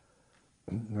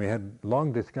 We had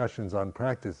long discussions on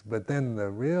practice, but then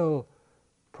the real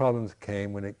problems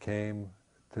came when it came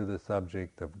to the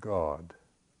subject of God.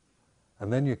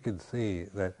 And then you could see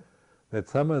that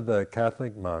some of the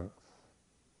Catholic monks,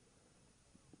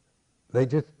 they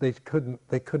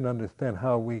couldn't understand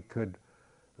how we could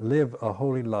live a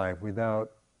holy life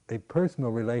without a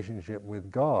personal relationship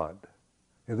with God.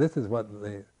 And this is what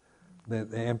the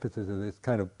emphasis of this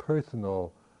kind of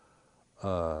personal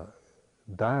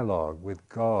dialogue with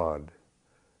God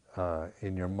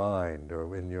in your mind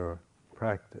or in your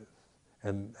practice.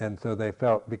 And so they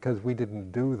felt, because we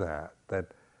didn't do that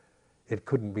it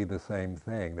couldn't be the same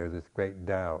thing. There's this great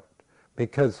doubt.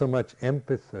 Because so much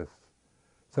emphasis,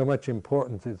 so much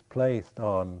importance is placed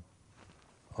on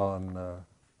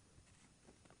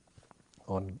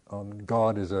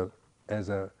God as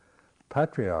a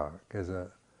patriarch, as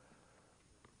a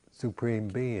supreme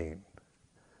being.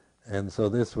 And so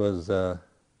this was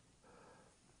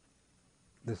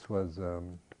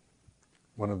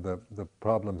one of the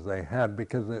problems they had,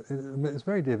 because it's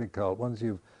very difficult once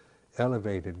you've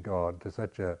elevated God to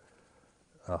such a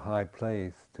high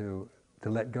place to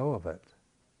let go of it.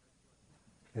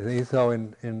 You see, so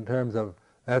in terms of,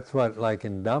 that's what, like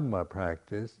in Dhamma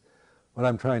practice, what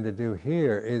I'm trying to do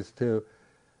here is to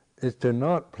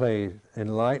not place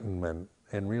enlightenment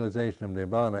and realization of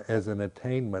Nibbana as an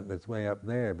attainment that's way up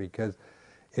there, because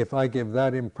if I give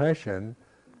that impression,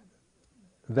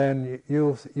 then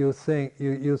you'll see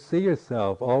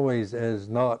yourself always as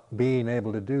not being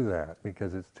able to do that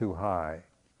because it's too high.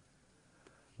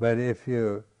 But if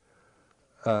you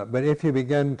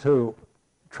begin to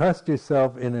trust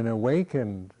yourself in an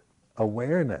awakened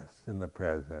awareness in the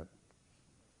present,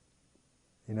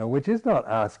 which is not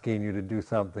asking you to do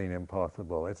something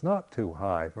impossible. It's not too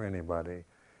high for anybody.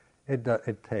 It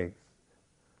takes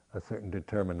a certain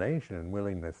determination and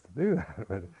willingness to do that,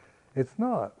 but it's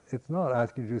not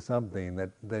asking you to do something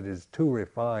that is too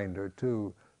refined or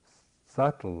too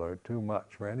subtle or too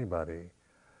much for anybody.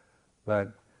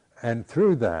 And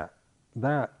through that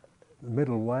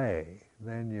middle way,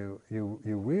 then you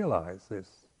realize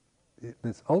this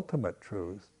ultimate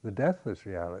truth, the deathless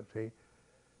reality.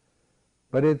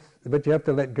 But you have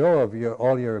to let go of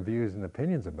all your views and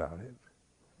opinions about it,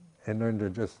 and learn to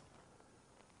just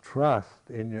trust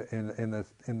in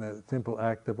the simple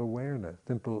act of awareness,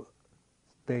 simple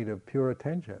state of pure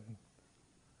attention.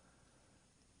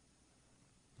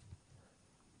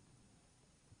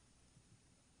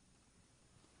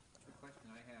 The question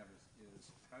I have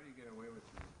is how do you get away with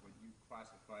what you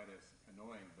classified as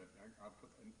annoying, but I'll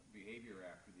put behavior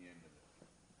after the end of it?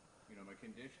 You know, my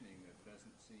conditioning that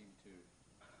doesn't seem to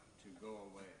go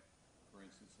away. For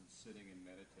instance, in sitting and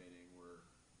meditating, where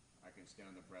I can stay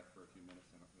on the breath for a few minutes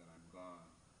and then I'm gone,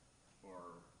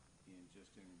 or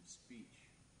in speech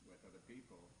with other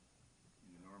people in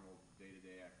the normal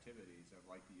day-to-day activities. I'd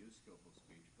like to use skillful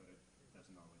speech, but it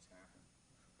doesn't always happen.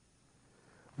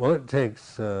 Well, it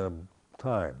takes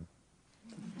time.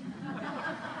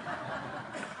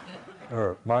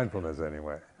 Or mindfulness,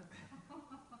 anyway.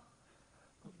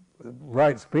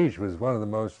 Right speech was one of the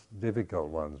most difficult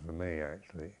ones for me,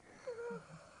 actually.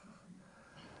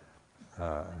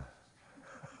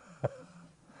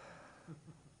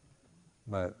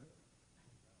 But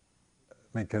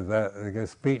because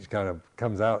speech kind of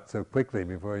comes out so quickly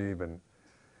before you even,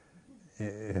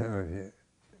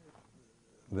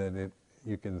 then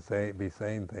you can be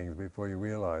saying things before you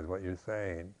realize what you're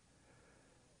saying.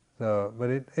 So, but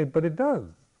it does.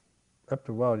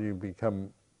 After a while, you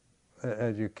become,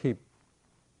 as you keep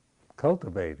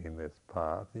cultivating this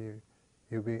path, you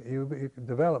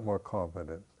develop more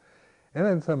confidence. And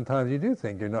then sometimes you do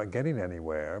think you're not getting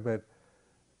anywhere, but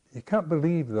you can't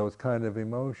believe those kind of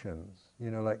emotions.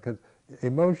 Because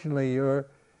emotionally you're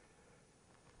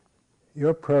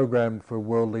programmed for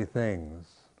worldly things.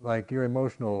 Like your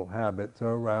emotional habits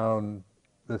are around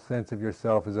the sense of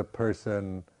yourself as a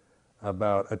person,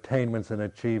 about attainments and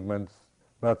achievements,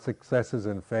 about successes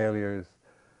and failures,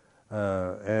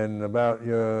 and about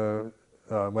your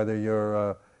whether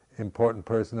you're an important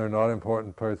person or not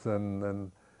important person,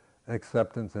 and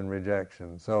acceptance and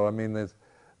rejection. So I mean,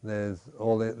 there's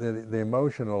all the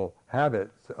emotional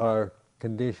habits are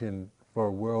conditioned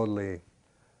for worldly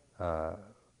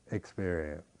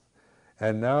experience,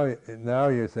 and now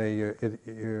you say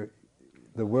you're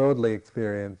the worldly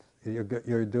experience.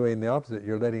 You're doing the opposite.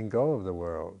 You're letting go of the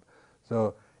world.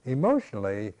 So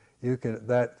emotionally,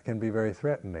 that can be very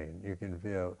threatening. You can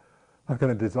feel, I'm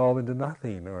going to dissolve into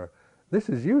nothing, or this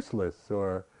is useless,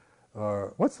 or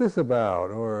what's this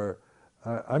about, or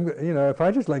if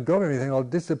I just let go of everything, I'll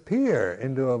disappear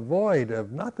into a void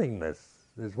of nothingness.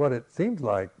 Is what it seems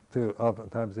like to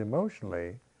oftentimes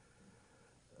emotionally,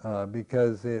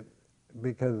 because it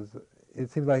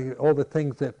seems like all the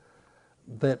things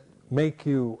that make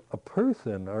you a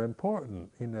person are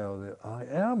important. That I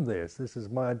am this. This is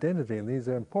my identity, and these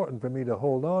are important for me to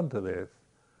hold on to this.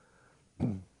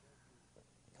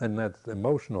 And that's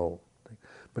emotional.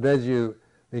 But as you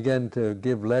begin to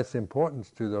give less importance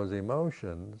to those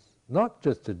emotions, not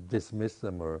just to dismiss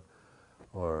them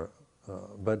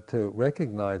but to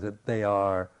recognize that they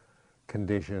are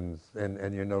conditions,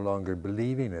 and you're no longer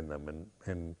believing in them,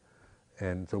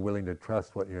 and so willing to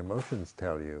trust what your emotions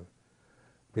tell you,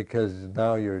 because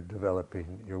now you're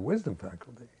developing your wisdom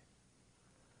faculty.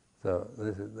 So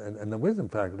and the wisdom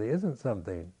faculty isn't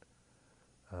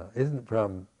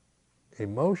from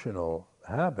emotional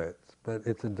habits, but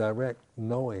it's a direct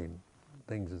knowing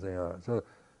things as they are. So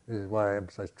this is why I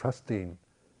emphasize trusting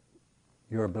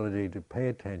your ability to pay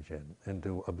attention and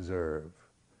to observe,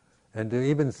 and to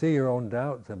even see your own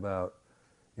doubts about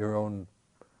your own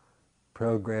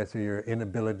progress, or your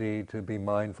inability to be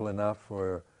mindful enough,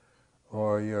 or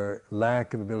your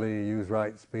lack of ability to use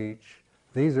right speech.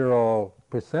 These are all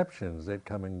perceptions that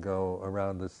come and go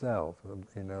around the self,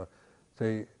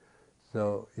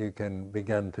 So you can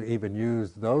begin to even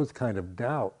use those kind of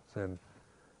doubts and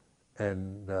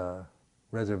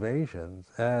reservations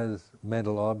as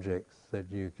mental objects that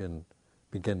you can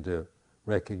begin to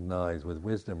recognize with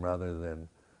wisdom, rather than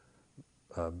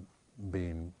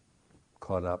being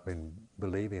caught up in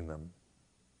believing them.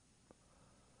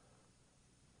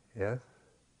 Yes?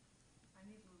 I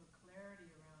need a little clarity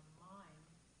around mind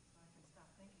so I can stop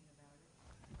thinking about it.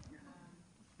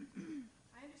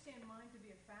 I understand mind to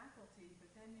be a faculty,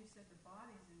 but then you said the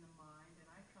body's in the mind, and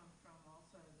I come from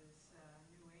also this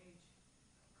New Age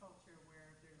culture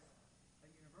where there's a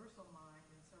universal mind,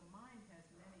 and so mind has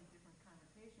many different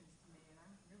connotations to me, and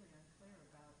I'm really unclear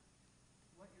about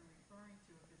what you're referring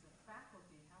to. If it's a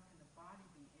faculty, how can the body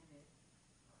be in it?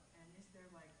 And is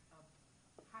there like a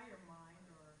higher mind,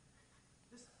 or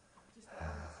just the one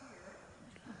that's here?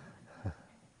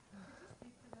 Could you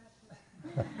speak to that, please?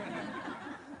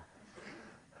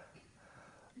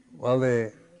 Well,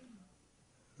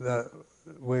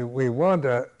 we want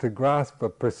to grasp a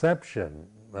perception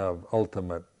of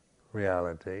ultimate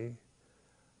reality,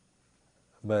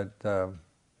 but so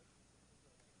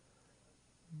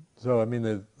I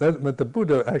mean, but the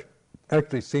Buddha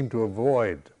actually seemed to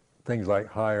avoid things like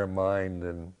higher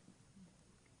mind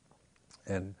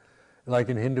and like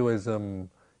in Hinduism,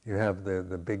 you have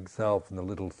the big self and the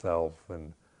little self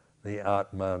and the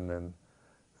Atman and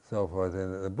so forth.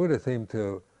 And the Buddha seemed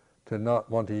to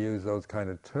not want to use those kind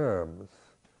of terms.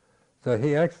 So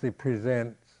he actually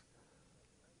presents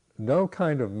no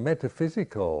kind of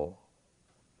metaphysical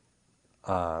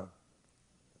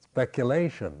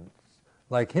speculations.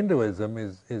 Like Hinduism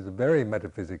is a very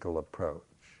metaphysical approach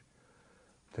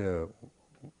to,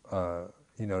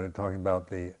 to talking about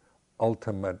the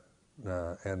ultimate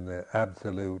and the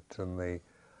absolute and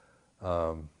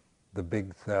the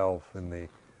big self and the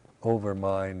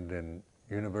overmind and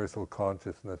universal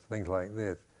consciousness, things like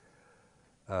this.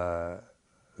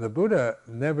 The Buddha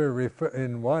never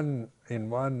in one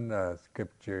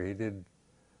scripture he did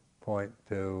point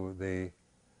to the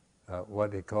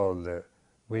what he called the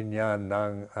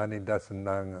Vinyanang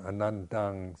Anidasanang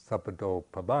Anantang Sappado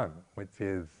Pabang, which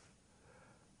is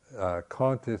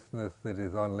consciousness that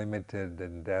is unlimited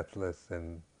and deathless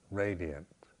and radiant.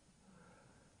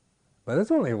 But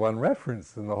there's only one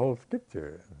reference in the whole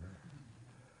scripture.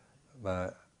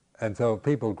 And so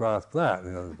people grasp that.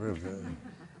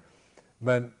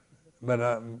 But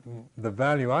the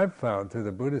value I've found through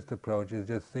the Buddhist approach is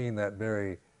just seeing that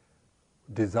very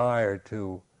desire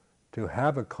to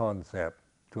have a concept,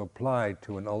 to apply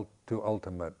to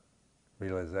ultimate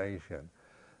realization.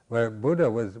 Where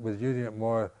Buddha was using it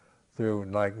more through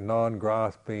like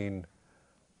non-grasping,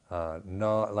 like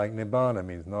Nibbana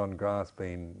means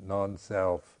non-grasping,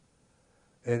 non-self,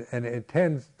 and it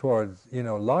tends towards,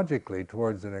 logically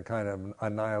towards a kind of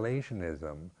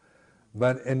annihilationism.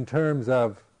 But in terms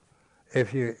of,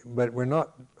 but we're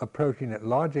not approaching it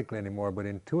logically anymore, but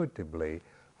intuitively.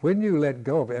 When you let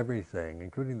go of everything,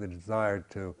 including the desire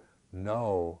to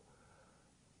know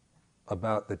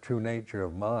about the true nature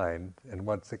of mind and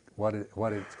what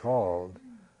it's called,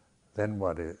 then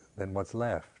what's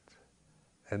left?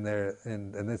 And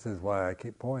this is why I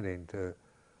keep pointing to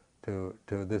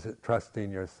this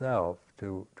trusting yourself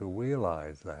to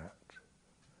realize that,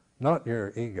 not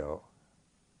your ego.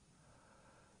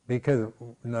 Because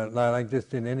like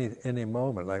just in any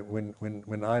moment, like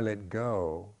when I let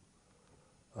go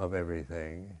of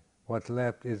everything, what's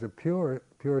left is a pure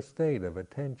state of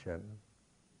attention.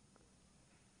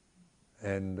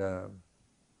 And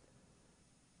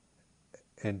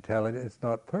intelligence, it's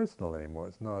not personal anymore.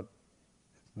 It's not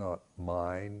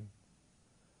mine.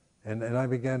 And I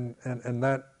began and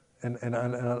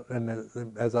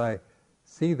as I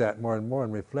see that more and more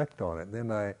and reflect on it,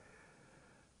 then I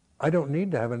don't need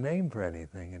to have a name for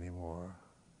anything anymore.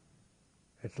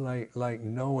 It's like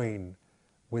knowing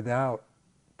without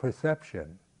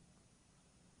perception.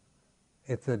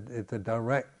 It's a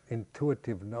direct,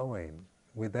 intuitive knowing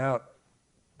without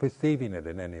perceiving it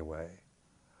in any way,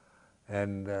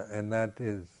 and that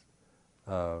is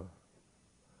the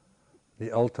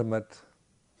ultimate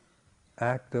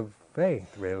act of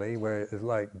faith, really, where it's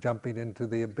like jumping into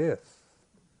the abyss,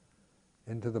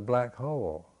 into the black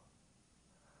hole,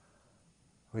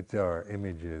 which are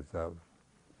images of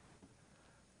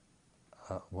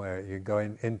where you're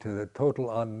going into the total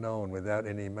unknown without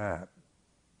any map.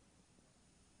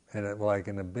 And like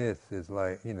an abyss is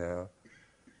like, it's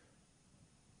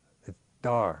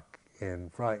dark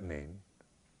and frightening.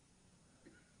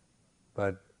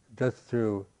 But just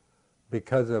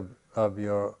because of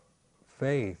your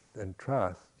faith and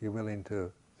trust, you're willing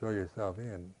to throw yourself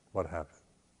in. What happens?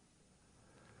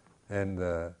 And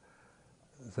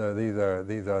so these are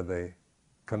the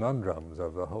conundrums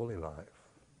of the holy life.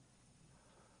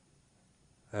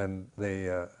 And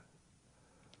the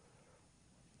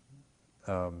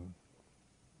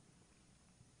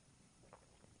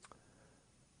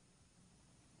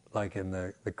like in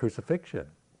the crucifixion,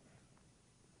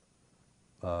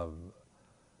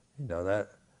 that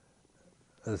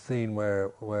a scene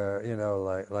where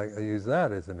like I use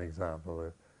that as an example,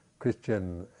 a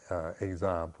Christian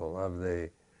example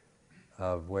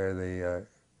of where the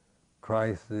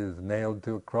Christ is nailed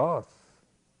to a cross,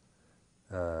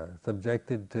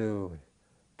 subjected to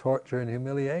torture and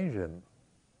humiliation.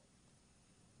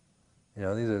 These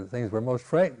are the things we're most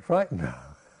frightened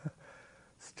of.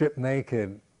 Stripped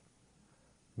naked,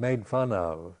 made fun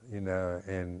of,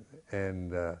 and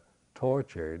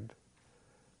tortured,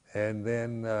 and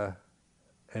then the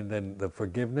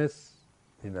forgiveness.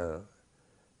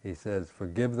 He says,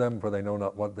 "Forgive them, for they know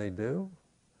not what they do."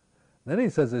 Then he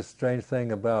says this strange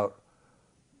thing about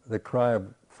the cry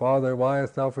of, Father, why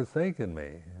hast thou forsaken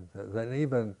me? That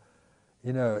even,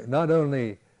 not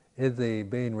only is he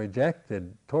being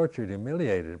rejected, tortured,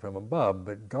 humiliated from above,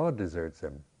 but God deserts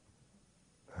him.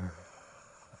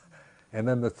 And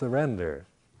then the surrender.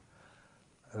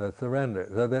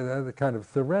 The kind of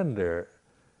surrender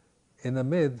in the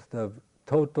midst of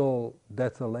total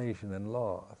desolation and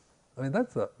loss. I mean,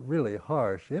 that's a really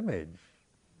harsh image.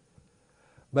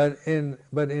 But in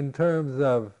terms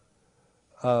of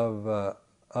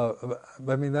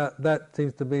I mean, that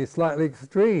seems to be slightly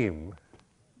extreme,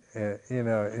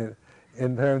 in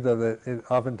terms of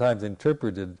oftentimes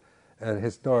interpreted a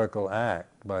historical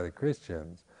act by the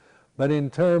Christians. But in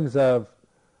terms of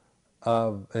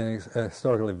a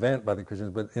historical event by the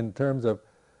Christians, but in terms of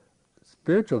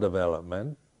spiritual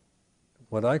development,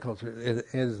 what I call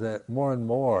is that more and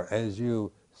more, as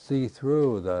you see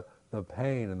through the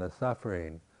pain and the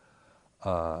suffering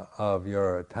of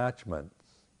your attachments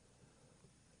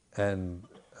and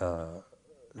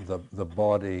the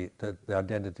body, the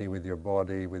identity with your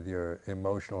body, with your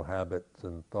emotional habits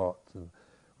and thoughts, and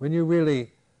when you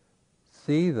really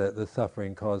see the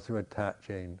suffering caused through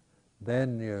attaching,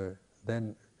 then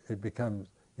it becomes,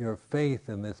 your faith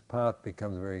in this path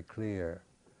becomes very clear,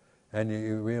 and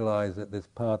you realize that this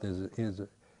path is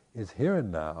here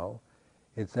and now,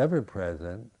 it's ever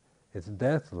present, it's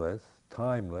deathless,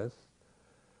 timeless,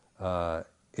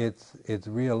 it's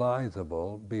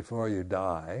realizable before you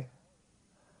die,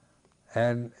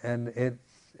 and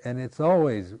it's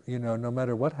always, no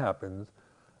matter what happens,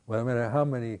 no matter how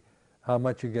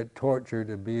much you get tortured,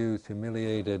 abused,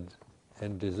 humiliated,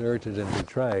 and deserted and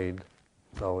betrayed,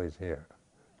 it's always here.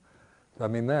 So I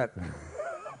mean that.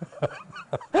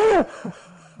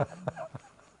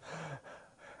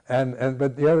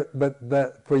 but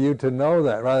that for you to know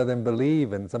that rather than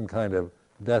believe in some kind of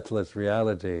deathless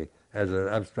reality as an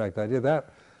abstract idea, that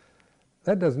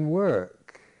doesn't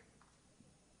work.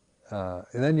 And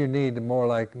then you need more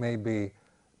like maybe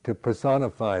to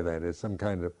personify that as some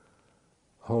kind of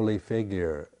holy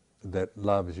figure that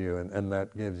loves you and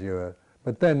that gives you a...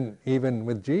 But then even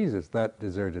with Jesus, that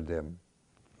deserted him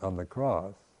on the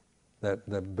cross,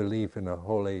 that belief in a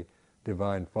holy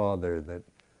divine Father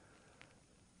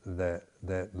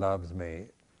that loves me,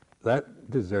 that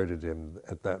deserted him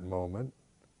at that moment.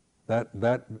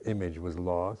 That image was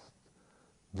lost.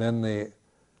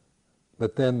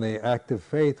 But then the act of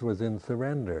faith was in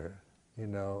surrender,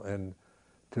 and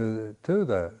to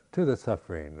the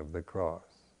suffering of the cross.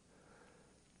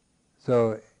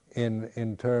 So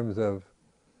in terms of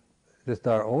just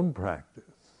our own practice,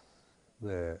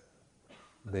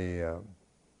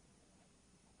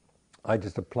 I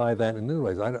just apply that in new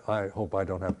ways. I hope I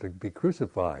don't have to be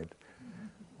crucified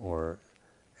or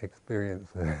experience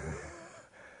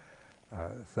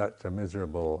such a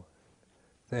miserable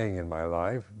thing in my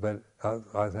life, but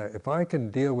if I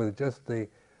can deal with just the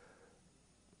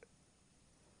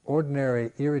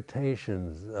ordinary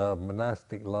irritations of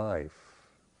monastic life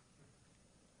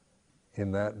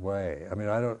in that way, I mean,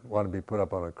 I don't want to be put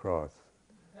up on a cross.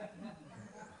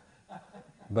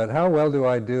 But how well do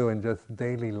I do in just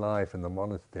daily life in the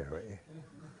monastery?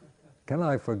 Can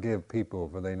I forgive people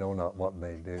for they know not what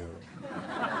they do?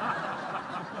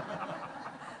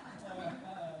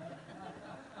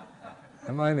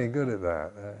 Am I any good at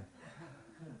that?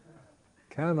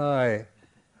 Can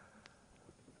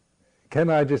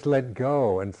I just let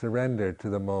go and surrender to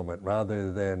the moment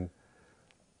rather than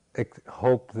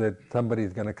hope that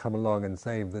somebody's going to come along and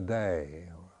save the day?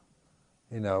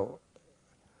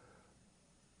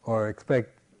 Or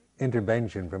expect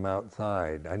intervention from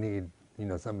outside. I need,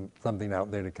 something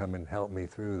out there to come and help me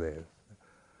through this.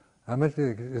 How much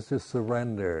is just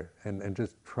surrender and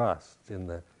just trust in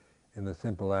the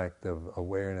simple act of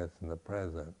awareness in the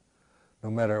present,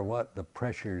 no matter what the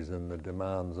pressures and the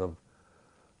demands of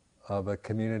a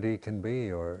community can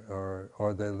be,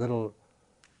 or the little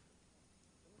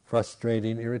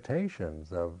frustrating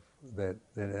irritations that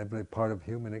every part of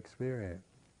human experience.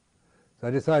 So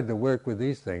I decided to work with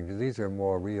these things, because these are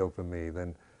more real for me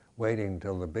than waiting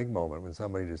until the big moment when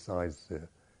somebody decides to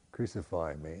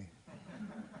crucify me,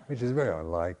 which is very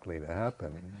unlikely to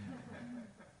happen.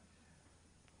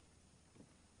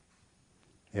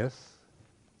 Yes?